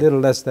 A little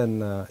less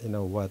than,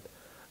 what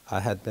I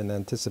had been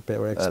anticipated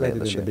or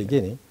expected in the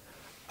beginning.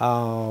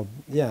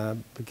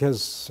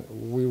 Because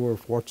we were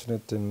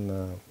fortunate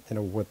in,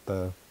 with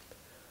the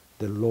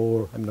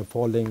lower, the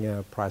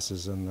falling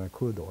prices in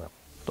crude oil.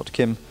 Dr.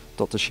 Kim,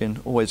 Dr. Shin,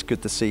 always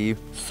good to see you.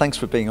 Thanks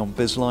for being on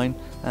Bizline,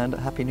 and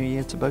Happy New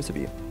Year to both of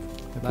you.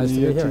 Nice to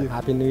be here.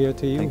 Happy New Year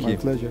to you. Thank you. My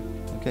pleasure.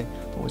 Okay,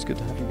 always good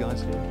to have you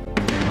guys here.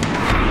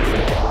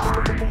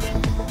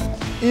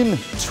 In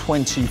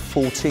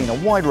 2014, a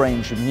wide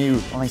range of new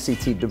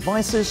ICT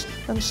devices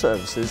and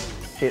services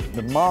hit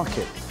the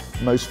market.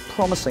 Most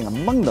promising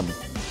among them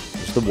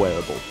is the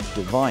wearable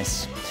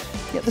device.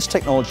 Yet this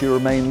technology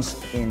remains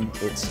in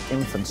its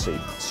infancy.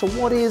 So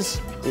what is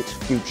its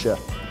future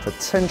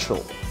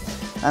potential?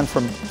 And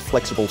from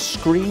flexible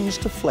screens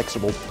to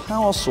flexible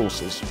power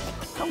sources,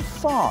 how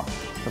far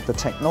have the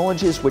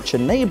technologies which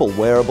enable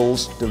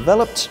wearables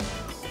developed?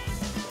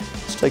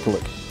 Let's take a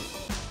look.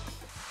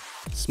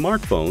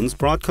 Smartphones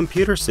brought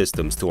computer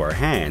systems to our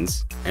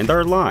hands, and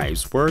our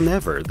lives were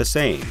never the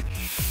same.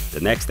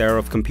 The next era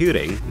of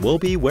computing will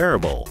be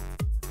wearable.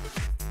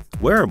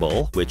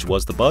 Wearable, which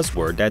was the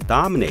buzzword that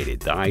dominated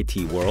the IT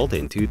world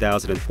in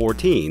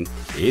 2014,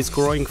 is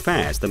growing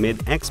fast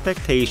amid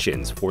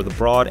expectations for the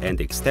broad and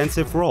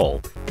extensive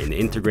role in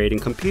integrating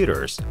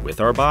computers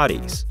with our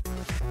bodies.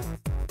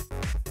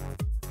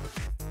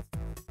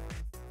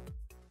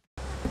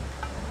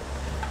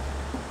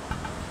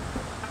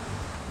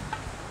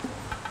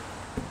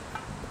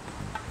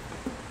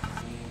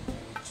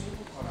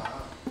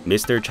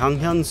 Mr. Chang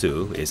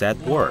Hyun-soo is at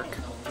work.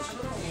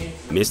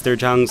 Mr.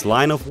 Chang's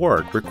line of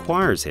work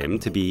requires him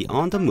to be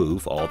on the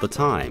move all the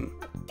time.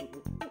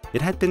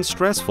 it had been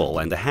stressful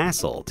and a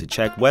hassle to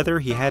check whether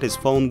he had his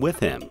phone with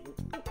him.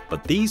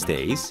 But these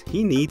days,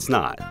 he needs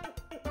not.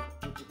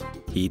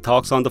 He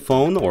talks on the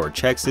phone or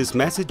checks his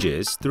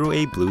messages through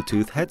a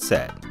Bluetooth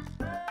headset.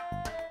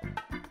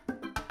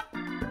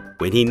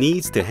 When he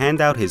needs to hand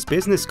out his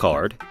business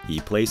card, he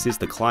places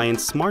the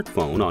client's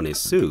smartphone on his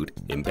suit,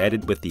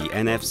 embedded with the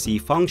NFC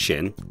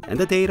function, and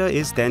the data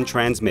is then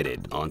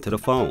transmitted onto the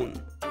phone.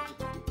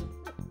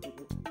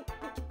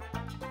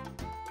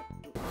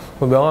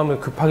 명함을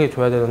급하게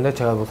줘야 되는데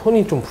제가 뭐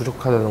손이 좀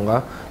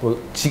부족하다던가 뭐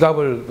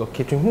지갑을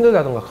넣기 좀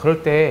힘들다던가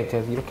그럴 때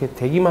제가 이렇게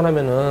대기만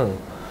하면은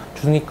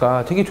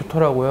주니까 되게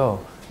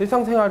좋더라고요.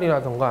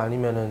 일상생활이라던가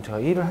아니면은 제가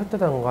일을 할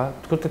때라던가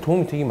그럴 때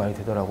도움이 되게 많이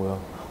되더라고요.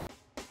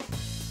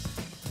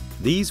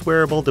 These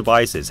wearable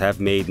devices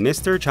have made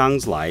Mr.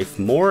 Chang's life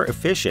more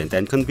efficient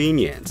and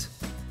convenient.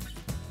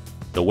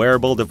 The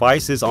wearable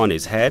devices on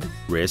his head,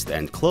 wrist,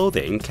 and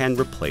clothing can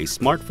replace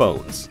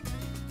smartphones.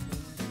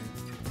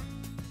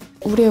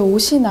 우리의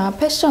옷이나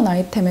패션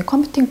아이템에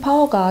컴퓨팅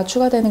파워가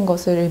추가되는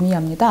것을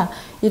의미합니다.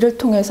 이를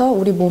통해서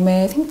우리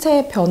몸의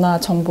생체 변화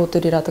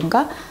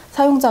정보들이라든가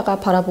사용자가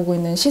바라보고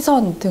있는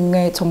시선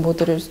등의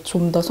정보들을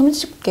좀 더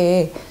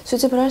손쉽게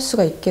수집을 할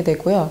수가 있게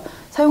되고요.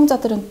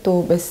 사용자들은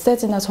또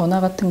메시지나 전화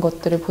같은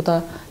것들을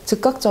보다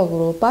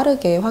즉각적으로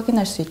빠르게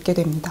확인할 수 있게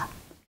됩니다.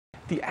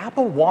 The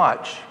Apple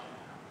Watch,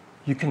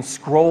 you can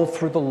scroll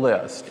through the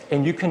list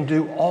and you can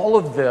do all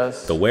of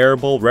this. The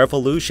wearable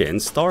revolution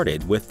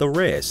started with the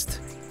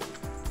wrist.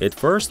 It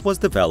first was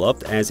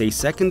developed as a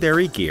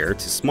secondary gear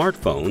to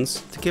smartphones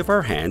to give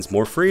our hands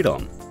more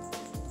freedom.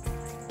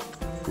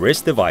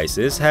 Wrist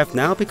devices have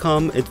now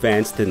become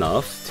advanced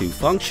enough to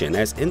function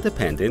as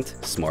independent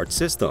smart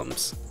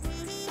systems.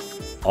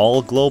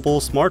 All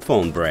global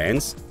smartphone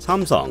brands,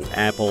 Samsung,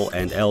 Apple,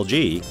 and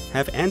LG,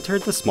 have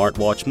entered the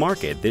smartwatch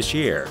market this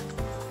year.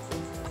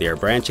 They are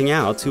branching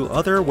out to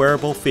other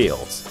wearable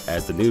fields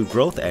as the new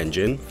growth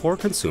engine for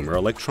consumer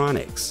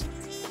electronics.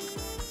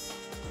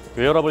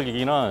 웨어러블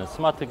기기는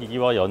스마트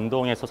기기와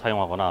연동해서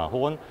사용하거나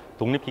혹은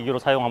독립기기로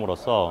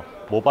사용함으로써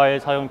모바일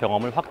사용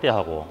경험을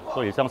확대하고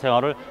또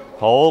일상생활을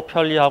더욱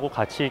편리하고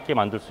가치 있게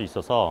만들 수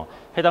있어서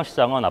해당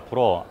시장은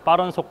앞으로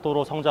빠른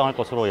속도로 성장할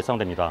것으로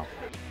예상됩니다.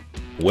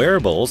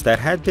 Wearables that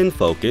had been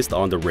focused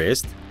on the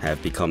wrist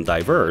have become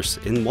diverse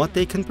in what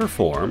they can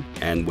perform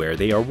and where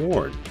they are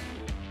worn.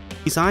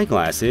 These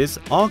eyeglasses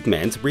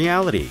augment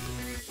reality.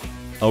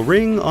 A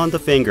ring on the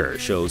finger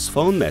shows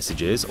phone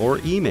messages or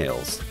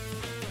emails.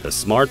 The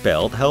smart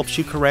belt helps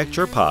you correct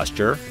your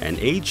posture and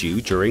aid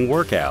you during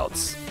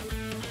workouts.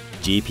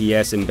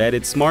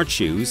 GPS-embedded smart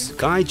shoes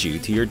guide you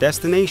to your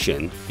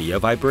destination via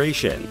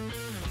vibration.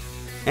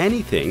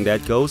 Anything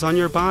that goes on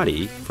your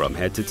body, from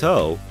head to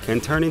toe, can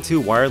turn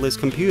into wireless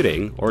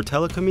computing or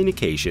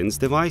telecommunications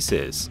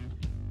devices.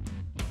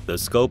 The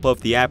scope of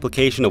the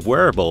application of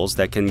wearables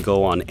that can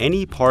go on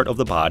any part of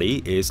the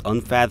body is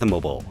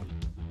unfathomable.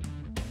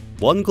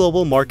 One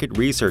global market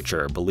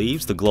researcher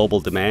believes the global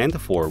demand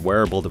for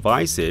wearable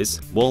devices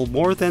will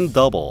more than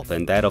double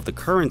than that of the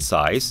current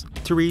size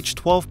to reach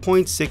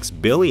 $12.6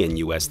 billion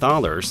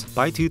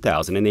by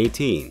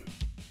 2018.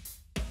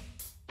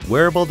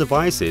 Wearable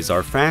devices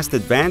are fast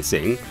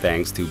advancing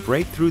thanks to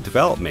breakthrough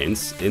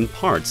developments in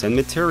parts and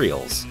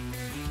materials.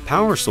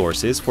 Power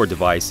sources for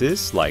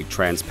devices like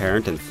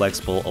transparent and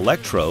flexible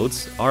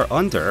electrodes are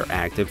under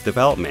active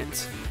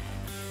development.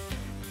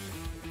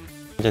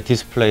 이제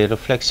디스플레이를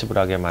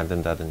플렉시블하게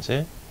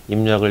만든다든지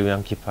입력을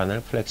위한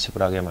기판을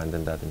플렉시블하게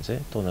만든다든지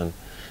또는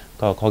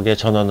거기에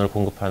전원을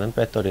공급하는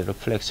배터리를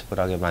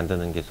플렉시블하게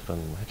만드는 기술은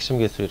핵심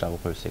기술이라고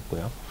볼 수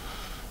있고요.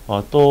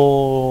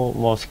 또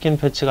뭐 스킨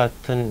패치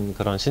같은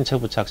그런 신체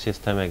부착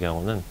시스템의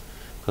경우는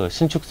그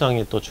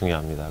신축성이 또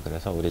중요합니다.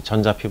 그래서 우리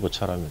전자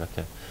피부처럼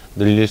이렇게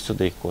늘릴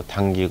수도 있고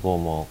당기고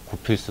뭐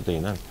굽힐 수도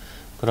있는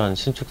그런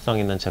신축성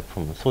있는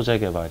제품, 소재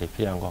개발이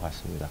필요한 것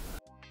같습니다.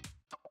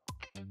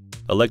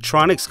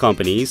 Electronics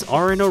companies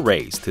are in a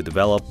race to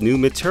develop new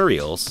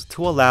materials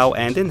to allow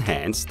and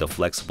enhance the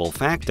flexible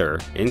factor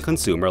in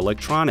consumer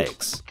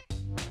electronics.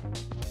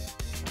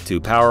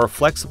 To power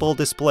flexible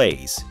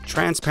displays,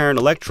 transparent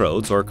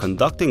electrodes or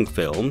conducting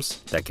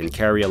films that can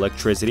carry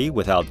electricity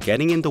without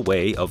getting in the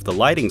way of the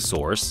lighting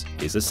source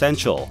is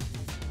essential.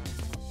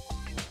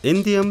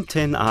 Indium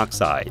tin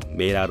oxide,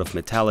 made out of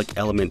metallic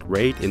element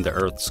right in the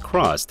Earth's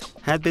crust,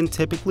 had been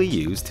typically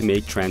used to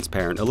make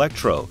transparent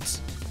electrodes.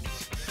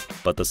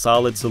 But the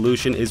solid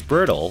solution is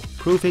brittle,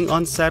 proving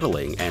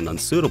unsettling and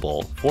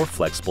unsuitable for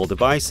flexible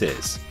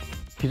devices.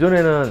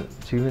 기존에는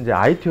지금 현재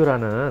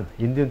ITO라는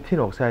인디움 틴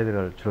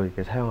옥사이드를 주로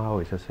이렇게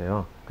사용하고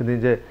있었어요. 근데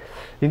이제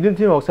인디움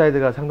틴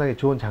옥사이드가 상당히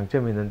좋은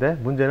장점이 있는데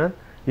문제는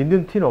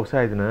인디움 틴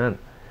옥사이드는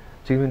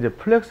지금 현재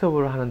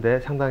플렉서블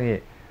하는데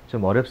상당히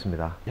좀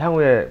어렵습니다.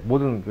 향후에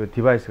모든 그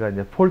디바이스가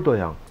이제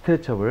폴더형,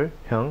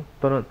 스트레쳐블형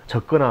또는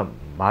접거나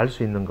말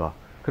수 있는 거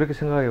그렇게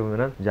생각해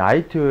보면은 이제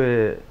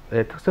ITO의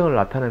특성을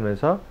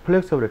나타내면서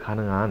플렉서블이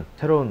가능한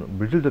새로운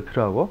물질도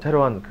필요하고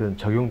새로운 그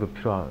적용도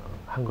필요한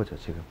거죠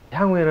지금.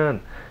 향후에는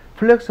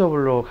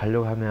플렉서블로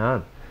가려고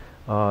하면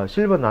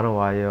실버 나노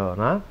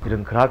와이어나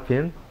이런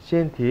그라핀,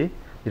 CNT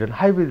이런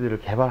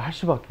하이브리드를 개발할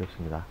수밖에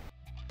없습니다.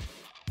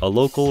 A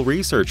local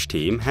research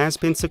team has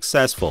been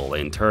successful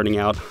in turning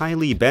out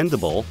highly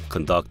bendable,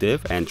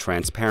 conductive, and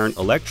transparent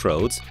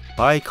electrodes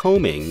by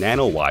combing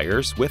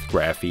nanowires with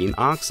graphene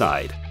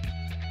oxide.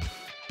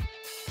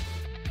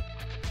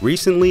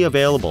 Recently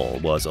available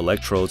was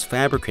electrodes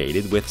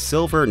fabricated with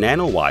silver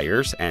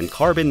nanowires and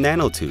carbon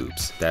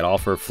nanotubes that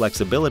offer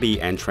flexibility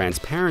and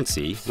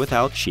transparency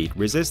without sheet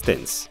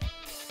resistance.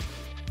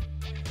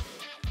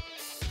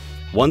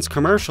 Once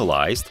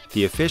commercialized,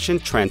 the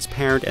efficient,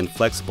 transparent, and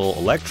flexible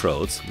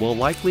electrodes will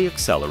likely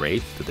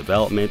accelerate the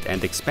development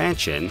and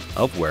expansion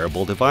of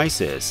wearable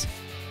devices.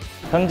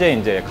 현재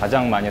이제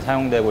가장 많이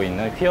사용되고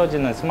있는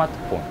휘어지는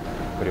스마트폰,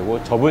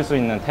 그리고 접을 수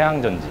있는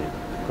태양전지,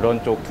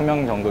 그런 쪽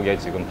투명 전극에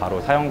지금 바로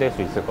사용될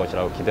수 있을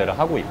것이라고 기대를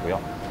하고 있고요.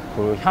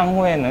 그리고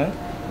향후에는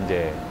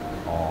이제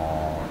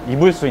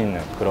입을 수 있는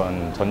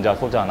그런 전자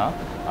소자나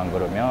안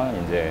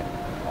그러면 이제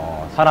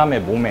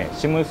사람의 몸에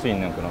심을 수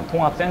있는 그런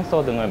통합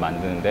센서 등을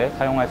만드는 데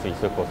사용할 수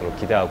있을 것으로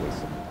기대하고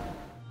있습니다.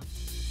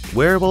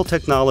 Wearable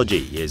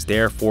technology is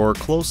therefore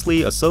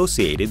closely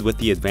associated with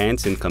the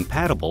advance in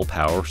compatible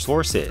power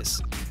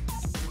sources.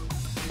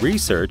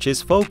 Research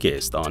is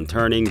focused on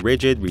turning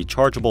rigid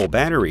rechargeable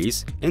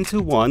batteries into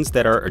ones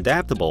that are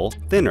adaptable,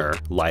 thinner,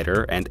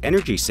 lighter, and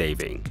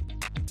energy-saving.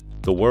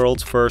 The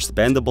world's first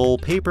bendable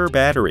paper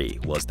battery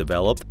was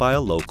developed by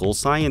a local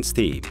science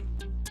team.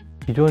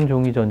 기존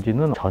종이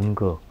전지는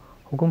전극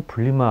혹은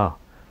분리막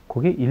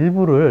거기에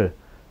일부를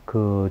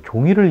그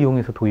종이를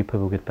이용해서 도입해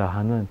보겠다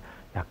하는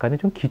약간의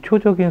좀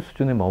기초적인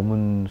수준에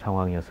머문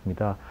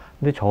상황이었습니다.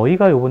 근데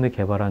저희가 이번에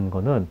개발한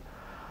거는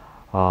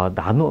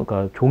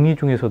그러니까 종이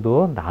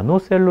중에서도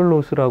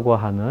나노셀룰로스라고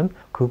하는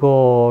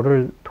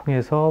그거를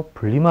통해서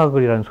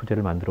분리막이라는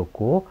소재를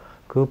만들었고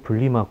그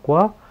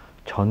분리막과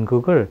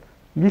전극을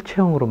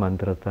일체형으로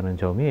만들었다는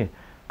점이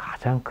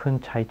가장 큰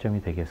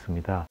차이점이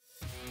되겠습니다.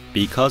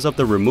 Because of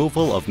the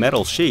removal of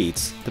metal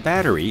sheets, the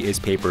battery is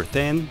paper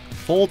thin,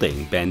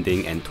 folding,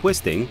 bending, and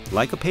twisting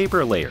like a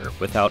paper layer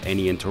without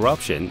any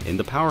interruption in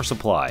the power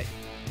supply.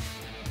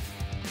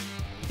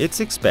 It's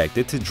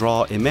expected to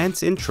draw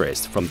immense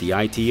interest from the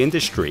IT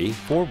industry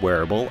for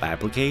wearable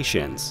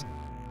applications.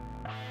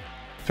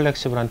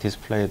 플렉시블한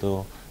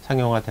디스플레이도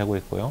상용화되고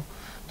있고요.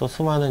 또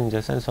수많은 이제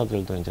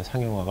센서들도 이제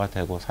상용화가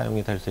되고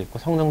사용이 될 수 있고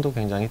성능도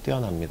굉장히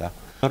뛰어납니다.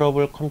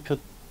 웨어러블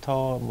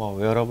컴퓨터,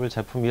 웨어러블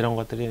제품 이런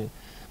것들이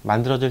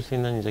만들어질 수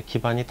있는 이제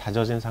기반이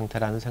다져진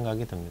상태라는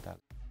생각이 듭니다.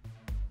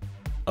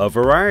 A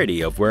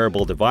variety of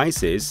wearable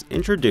devices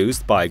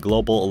introduced by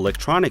global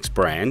electronics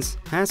brands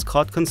has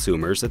caught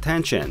consumers'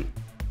 attention.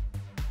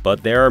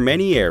 But there are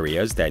many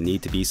areas that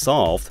need to be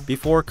solved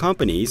before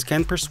companies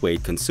can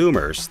persuade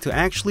consumers to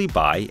actually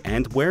buy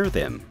and wear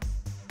them.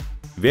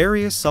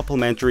 Various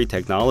supplementary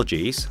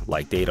technologies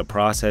like data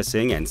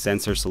processing and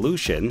sensor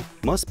solution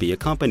must be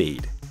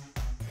accompanied.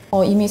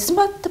 이미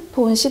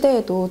스마트폰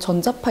시대에도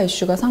전자파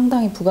이슈가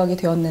상당히 부각이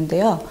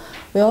되었는데요.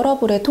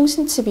 웨어러블에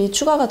통신칩이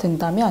추가가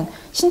된다면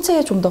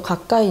신체에 좀 더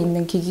가까이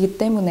있는 기기이기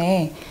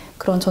때문에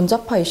그런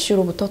전자파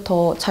이슈로부터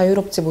더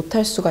자유롭지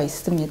못할 수가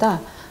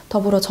있습니다.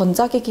 더불어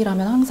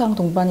전자기기라면 항상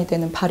동반이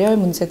되는 발열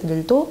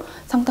문제들도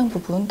상당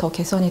부분 더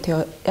개선이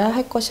되어야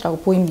할 것이라고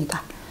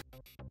보입니다.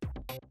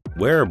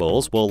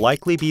 Wearables will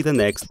likely be the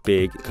next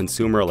big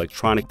consumer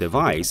electronic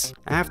device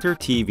after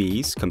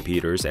TVs,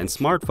 computers, and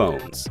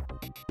smartphones.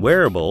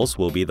 Wearables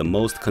will be the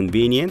most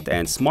convenient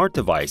and smart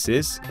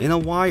devices in a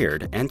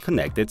wired and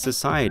connected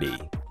society.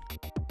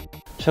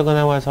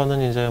 최근에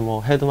와서는 이제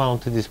헤드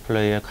마운트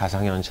디스플레이에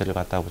가상 현실을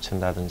갖다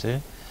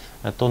붙인다든지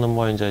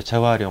또는 이제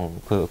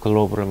재활용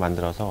글로브를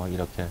만들어서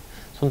이렇게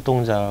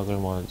손동작을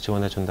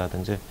지원해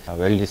준다든지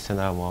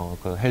웰니스나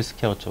그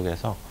헬스케어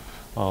쪽에서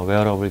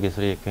웨어러블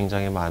기술이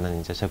굉장히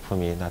많은 이제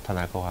제품이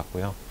나타날 것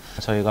같고요.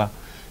 저희가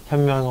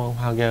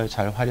현명하게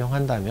잘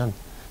활용한다면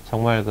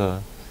정말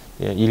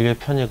인류의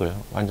편익을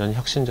완전히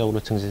혁신적으로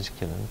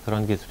증진시키는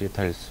그런 기술이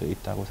될 수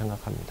있다고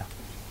생각합니다.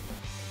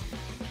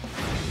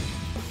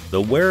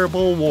 The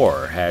wearable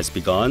war has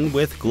begun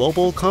with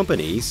global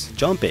companies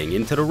jumping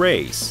into the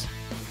race.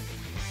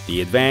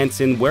 The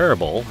advance in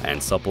wearable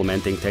and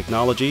supplementing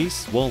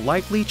technologies will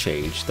likely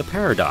change the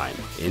paradigm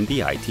in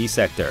the IT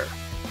sector.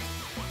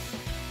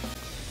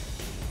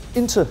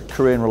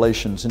 Inter-Korean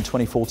relations in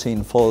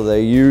 2014 follow their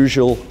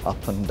usual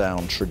up and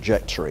down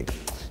trajectory.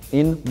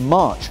 In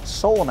March,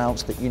 Seoul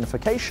announced that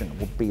unification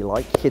would be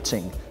like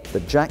hitting the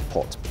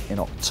jackpot. In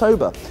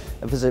October,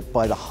 a visit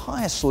by the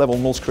highest level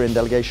North Korean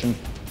delegation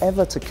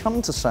ever to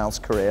come to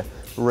South Korea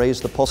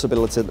raised the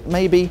possibility that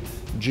maybe,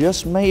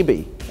 just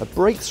maybe, a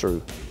breakthrough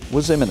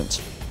was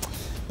imminent.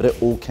 But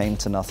it all came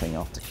to nothing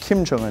after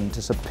Kim Jong-un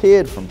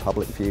disappeared from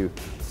public view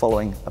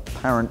following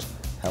apparent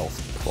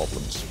health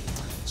problems.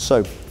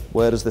 So,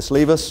 where does this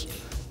leave us?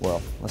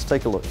 Well, let's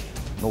take a look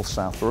at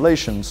North-South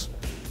relations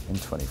in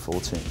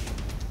 2014.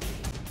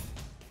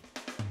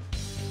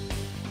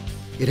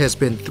 It has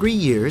been 3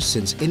 years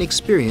since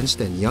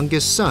inexperienced and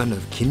youngest son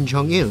of Kim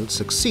Jong-il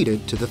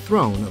succeeded to the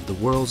throne of the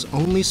world's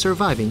only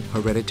surviving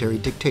hereditary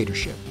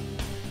dictatorship.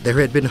 There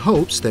had been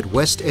hopes that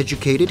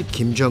West-educated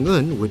Kim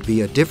Jong-un would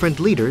be a different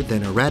leader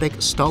than erratic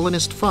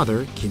Stalinist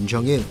father Kim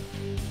Jong-il.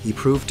 He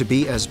proved to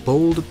be as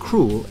bold,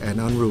 cruel,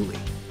 and unruly.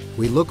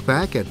 We look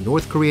back at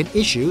North Korean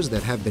issues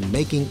that have been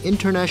making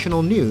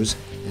international news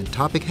and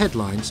topic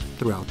headlines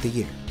throughout the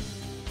year.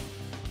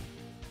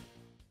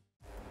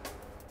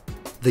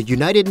 The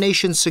United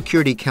Nations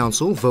Security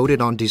Council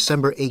voted on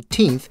December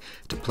 18th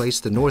to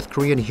place the North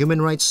Korean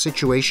human rights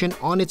situation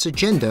on its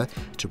agenda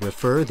to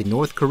refer the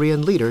North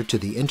Korean leader to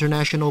the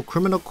International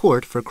Criminal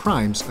Court for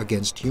Crimes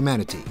Against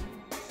Humanity.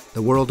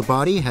 The world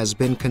body has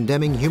been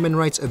condemning human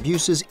rights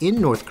abuses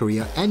in North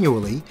Korea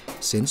annually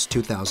since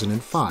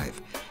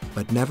 2005,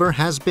 but never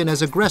has been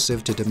as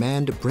aggressive to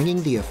demand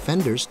bringing the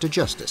offenders to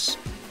justice.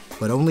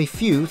 But only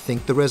few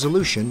think the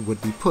resolution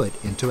would be put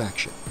into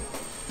action.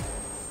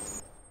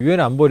 유엔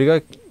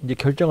안보리가 이제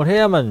결정을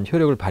해야만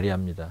효력을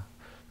발휘합니다.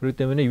 그렇기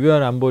때문에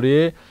유엔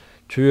안보리의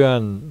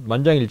주요한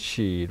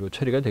만장일치로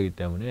처리가 되기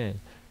때문에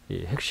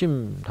이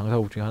핵심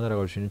당사국 중에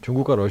하나라고 할 수 있는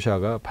중국과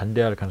러시아가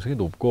반대할 가능성이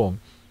높고,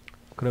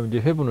 그럼 이제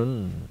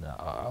회부는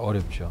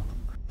어렵죠.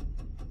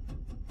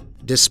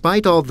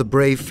 Despite all the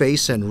brave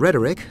face and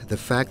rhetoric, the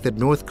fact that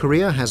North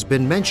Korea has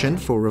been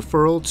mentioned for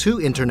referral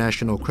to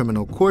International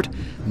Criminal Court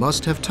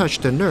must have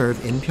touched a nerve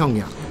in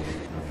Pyongyang.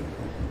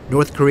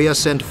 North Korea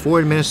sent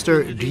Foreign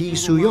Minister Ri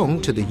Soo-yong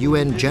to the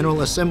UN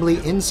General Assembly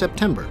in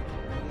September.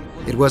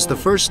 It was the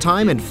first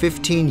time in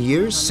 15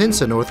 years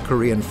since a North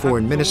Korean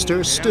foreign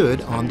minister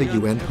stood on the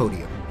UN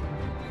podium.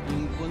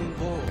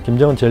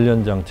 김정은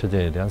제1위원장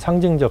체제에 대한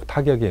상징적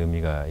타격의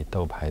의미가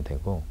있다고 봐야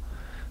되고,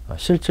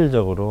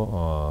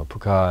 실질적으로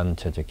북한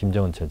체제,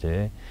 김정은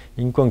체제의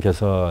인권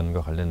개선과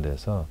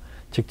관련돼서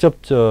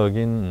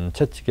직접적인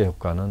채찍의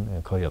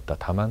효과는 거의 없다.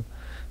 다만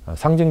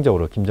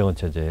상징적으로 김정은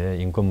체제의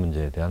인권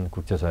문제에 대한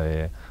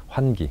국제사회의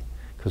환기,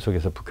 그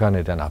속에서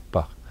북한에 대한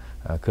압박,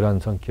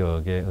 그러한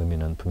성격의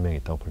의미는 분명히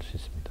있다고 볼 수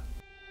있습니다.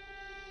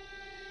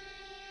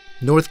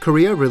 North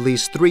Korea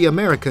released 3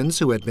 Americans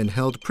who had been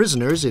held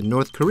prisoners in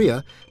North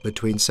Korea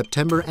between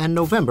September and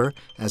November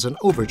as an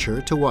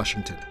overture to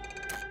Washington.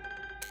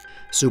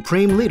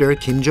 Supreme Leader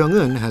Kim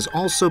Jong-un has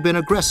also been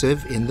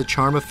aggressive in the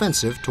charm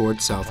offensive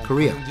toward South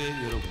Korea.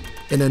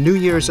 In a New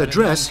Year's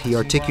address, he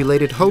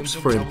articulated hopes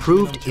for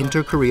improved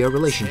inter-Korea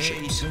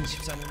relationships.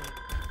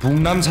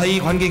 북남 사이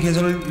관계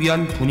개선을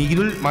위한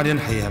분위기를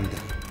마련해야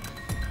합니다.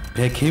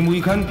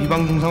 백해무익한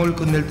비방 동상을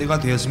끝낼 때가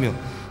되었으며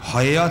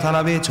화해와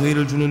단합에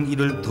저해를 주는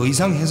일을 더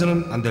이상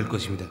해서는 안 될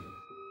것입니다.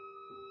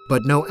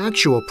 But no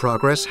actual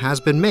progress has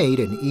been made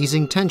in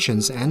easing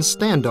tensions and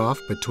standoff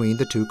between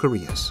the two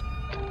Koreas.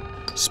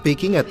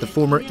 Speaking at the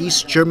former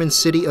East German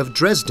city of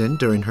Dresden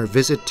during her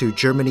visit to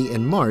Germany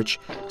in March,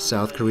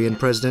 South Korean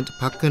President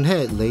Park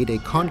Geun-hye laid a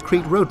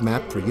concrete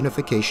roadmap for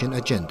unification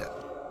agenda.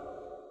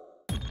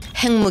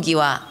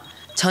 핵무기와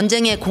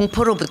전쟁의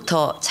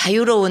공포로부터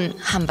자유로운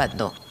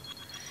한반도,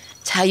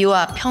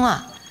 자유와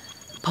평화,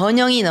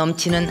 번영이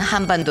넘치는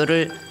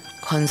한반도를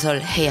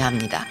건설해야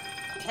합니다.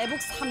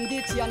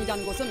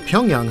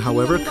 Pyongyang,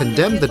 however,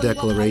 condemned the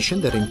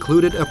declaration that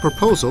included a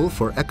proposal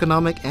for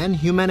economic and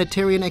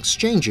humanitarian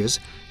exchanges,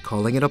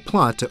 calling it a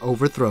plot to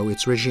overthrow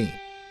its regime.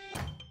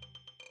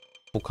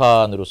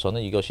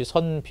 북한으로서는 이것이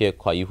선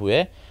비핵화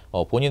이후에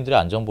본인들의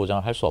안전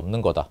보장을 할 수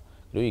없는 거다.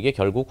 그리고 이게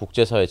결국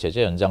국제사회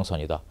제재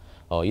연장선이다.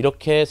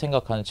 이렇게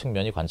생각하는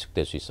측면이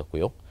관측될 수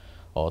있었고요.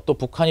 또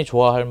북한이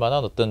좋아할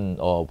만한 어떤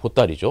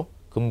보따리죠.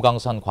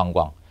 금강산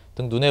관광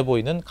등 눈에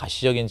보이는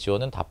가시적인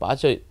지원은 다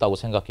빠져있다고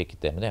생각했기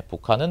때문에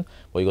북한은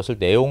이것을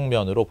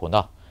내용면으로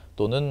보나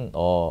또는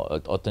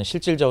어떤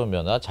실질적인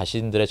면이나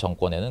자신들의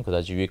정권에는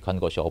그다지 유익한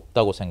것이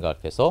없다고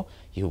생각해서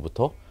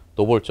이후부터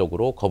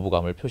노골적으로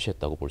거부감을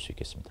표시했다고 볼 수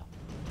있겠습니다.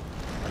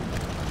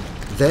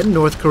 Then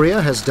North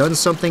Korea has done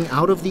something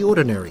out of the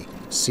ordinary.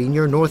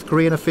 Senior North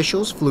Korean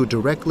officials flew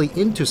directly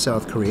into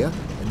South Korea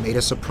and made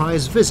a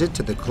surprise visit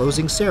to the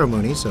closing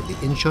ceremonies of the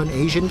In-chul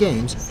Asian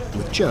Games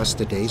with just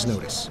a day's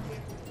notice.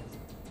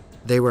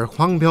 They were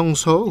Hwang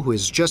Byung-so, who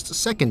is just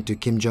second to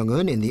Kim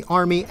Jong-un in the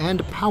army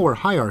and power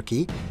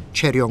hierarchy,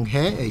 Choi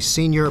Ryong-hae, a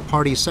senior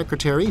party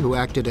secretary who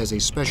acted as a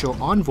special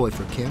envoy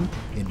for Kim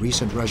in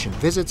recent Russian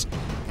visits,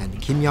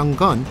 and Kim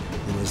Young-gun,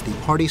 who is the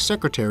party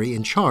secretary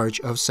in charge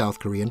of South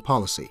Korean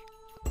policy.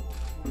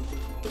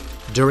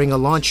 During a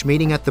launch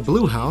meeting at the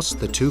Blue House,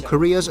 the two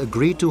Koreas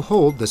agreed to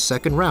hold the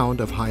second round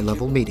of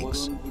high-level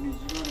meetings.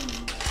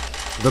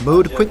 The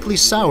mood quickly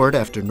soured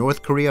after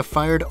North Korea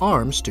fired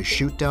arms to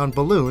shoot down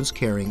balloons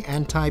carrying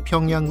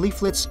anti-Pyongyang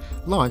leaflets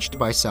launched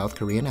by South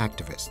Korean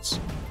activists.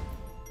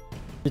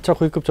 2차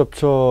고위급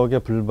접촉의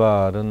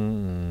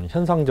불발은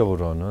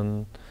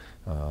현상적으로는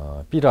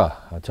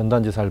삐라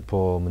전단지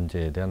살포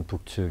문제에 대한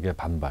북측의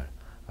반발,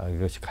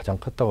 이것이 가장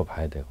컸다고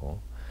봐야 되고,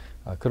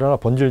 그러나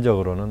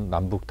본질적으로는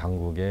남북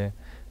당국의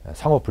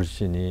상호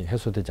불신이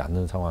해소되지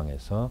않는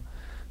상황에서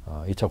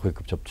 2차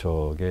고위급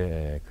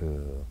접촉의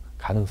그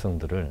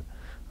가능성들을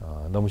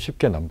너무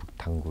쉽게 남북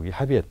당국이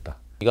합의했다.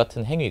 이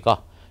같은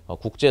행위가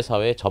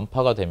국제사회에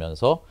전파가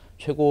되면서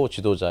최고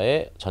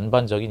지도자의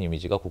전반적인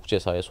이미지가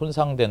국제사회에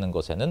손상되는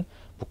것에는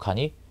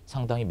북한이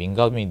상당히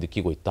민감히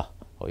느끼고 있다.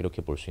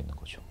 이렇게 볼 수 있는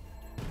거죠.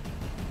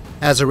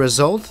 As a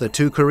result, the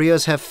two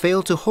Koreas have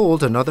failed to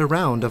hold another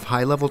round of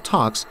high-level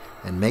talks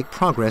and make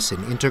progress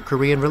in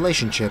inter-Korean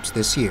relationships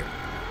this year.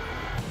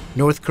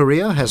 North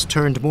Korea has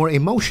turned more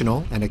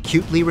emotional and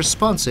acutely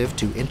responsive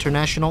to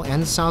international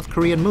and South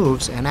Korean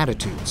moves and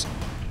attitudes.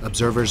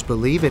 Observers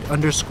believe it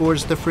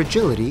underscores the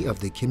fragility of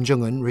the Kim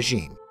Jong-un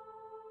regime.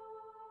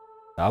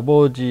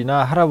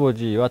 아버지나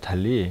할아버지와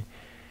달리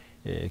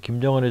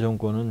김정은의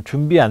정권은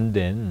준비 안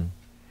된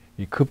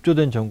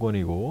급조된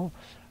정권이고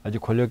아직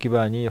권력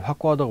기반이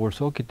확고하다고 볼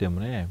수 없기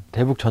때문에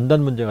대북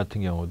전단 문제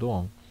같은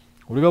경우도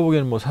우리가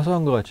보기에는 뭐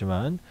사소한 것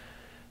같지만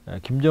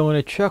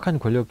김정은의 취약한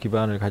권력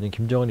기반을 가진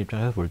김정은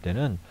입장에서 볼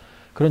때는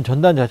그런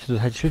전단 자체도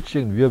사실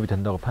실질적인 위협이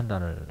된다고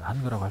판단을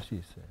한 거라고 할 수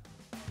있어요.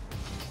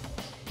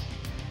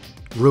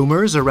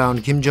 Rumors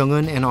around Kim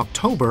Jong-un in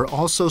October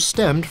also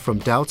stemmed from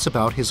doubts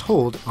about his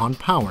hold on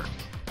power.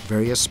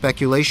 Various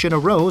speculation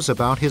arose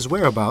about his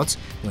whereabouts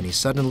when he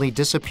suddenly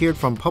disappeared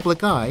from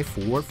public eye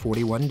for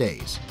 41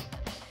 days.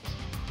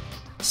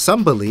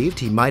 Some believed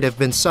he might have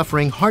been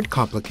suffering heart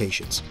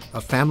complications, a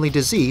family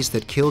disease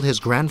that killed his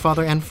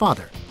grandfather and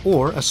father,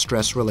 or a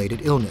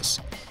stress-related illness.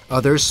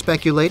 Others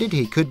speculated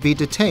he could be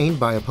detained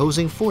by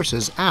opposing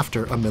forces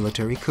after a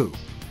military coup.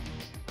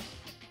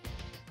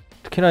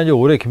 특히나 이제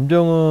올해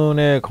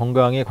김정은의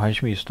건강에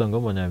관심이 있었던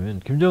건 뭐냐면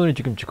김정은이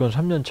지금 집권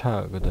 3년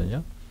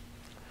차거든요.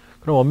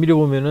 그럼 엄밀히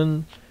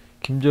보면은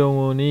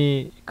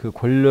김정은이 그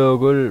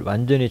권력을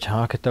완전히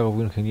장악했다고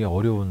보기는 굉장히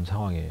어려운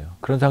상황이에요.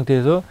 그런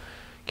상태에서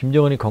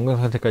김정은이 건강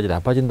상태까지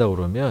나빠진다고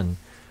그러면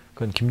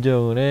그건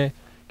김정은의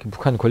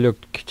북한 권력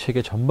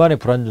체계 전반의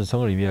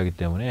불안전성을 의미하기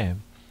때문에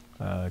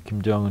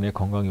김정은의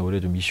건강이 올해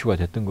좀 이슈가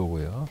됐던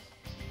거고요.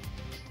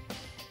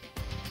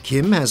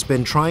 Kim has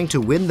been trying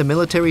to win the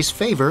military's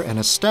favor and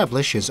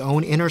establish his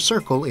own inner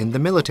circle in the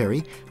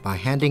military by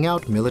handing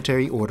out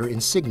military order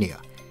insignia.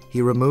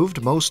 He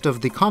removed most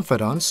of the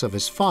confidants of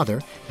his father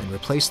and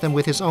replaced them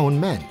with his own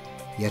men,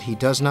 yet he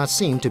does not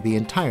seem to be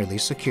entirely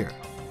secure.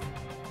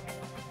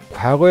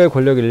 과거의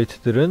권력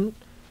엘리트들은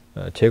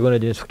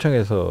재건해진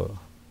숙청에서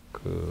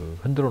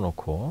흔들어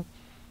놓고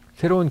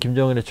새로운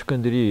김정은의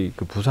측근들이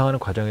부상하는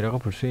과정이라고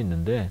볼 수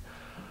있는데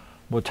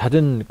뭐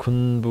잦은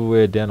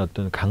군부에 대한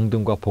어떤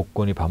강등과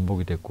복권이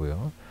반복이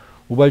됐고요.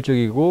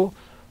 우발적이고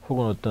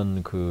혹은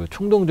어떤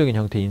충동적인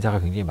형태의 인사가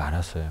굉장히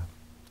많았어요.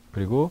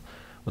 그리고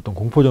어떤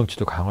공포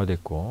정치도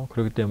강화됐고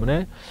그렇기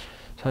때문에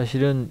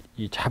사실은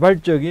이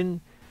자발적인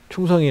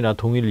충성이나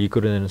동의를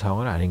이끌어내는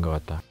상황은 아닌 것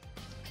같다.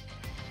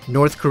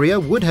 North Korea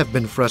would have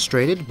been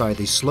frustrated by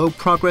the slow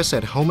progress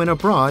at home and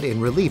abroad in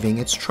relieving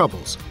its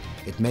troubles.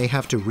 It may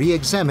have to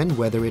re-examine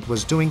whether it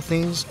was doing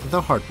things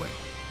the hard way.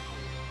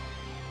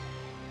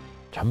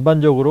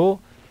 전반적으로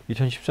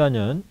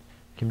 2014년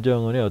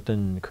김정은의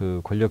어떤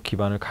권력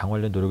기반을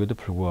강화하려는 노력에도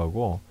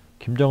불구하고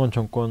김정은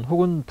정권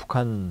혹은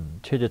북한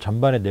체제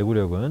전반의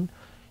내구력은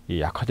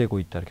약화되고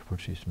있다 이렇게 볼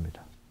수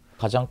있습니다.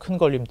 가장 큰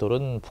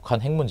걸림돌은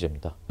북한 핵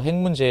문제입니다. 핵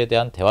문제에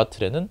대한 대화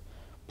틀에는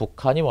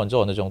북한이 먼저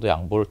어느 정도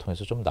양보를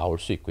통해서 좀 나올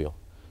수 있고요.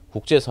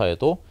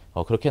 국제사회도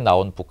그렇게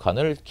나온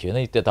북한을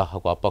기회는 이때다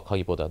하고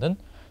압박하기보다는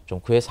좀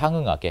그에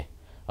상응하게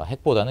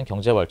핵보다는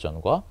경제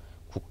발전과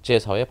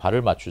국제사회에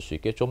발을 맞출 수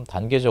있게 좀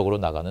단계적으로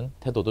나가는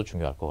태도도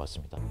중요할 것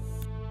같습니다.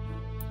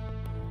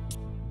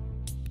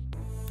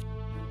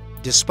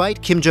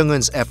 Despite Kim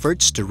Jong-un's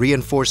efforts to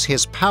reinforce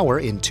his power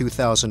in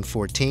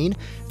 2014,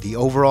 the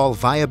overall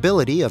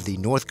viability of the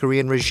North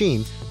Korean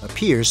regime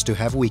appears to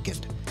have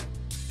weakened.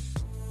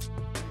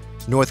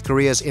 North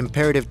Korea's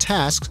imperative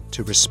task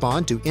to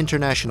respond to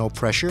international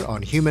pressure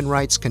on human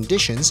rights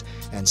conditions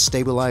and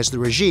stabilize the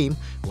regime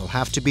will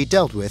have to be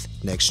dealt with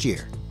next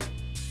year.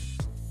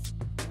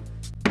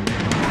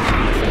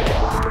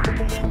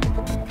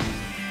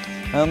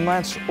 And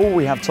that's all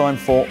we have time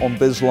for on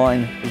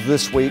Bizline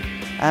this week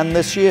and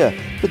this year.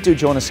 But do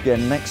join us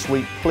again next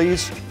week,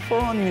 please, for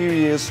our New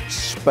Year's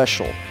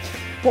special.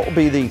 What will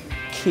be the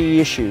key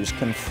issues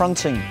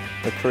confronting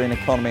the Korean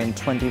economy in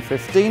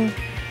 2015?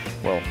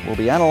 Well, we'll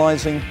be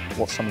analysing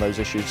what some of those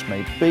issues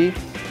may be,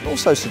 and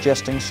also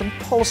suggesting some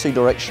policy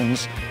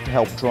directions to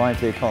help drive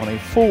the economy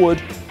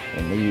forward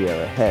in the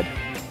year ahead.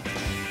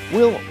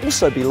 We'll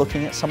also be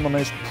looking at some of the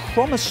most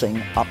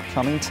promising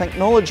upcoming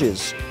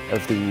technologies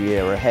of the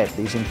year ahead.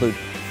 These include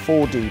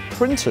 4D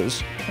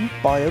printers and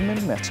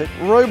biomimetic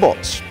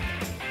robots.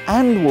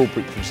 And we'll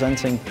be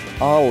presenting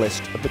our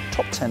list of the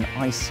top 10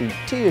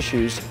 ICT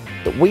issues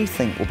that we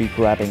think will be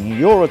grabbing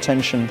your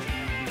attention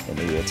in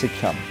the year to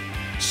come.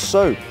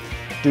 So,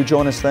 do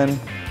join us then,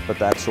 but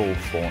that's all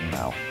for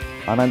now.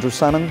 I'm Andrew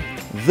Salmon,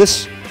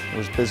 this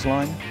was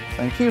Bizline.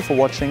 Thank you for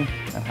watching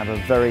and have a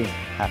very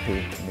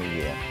happy new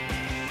year.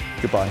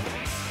 Goodbye.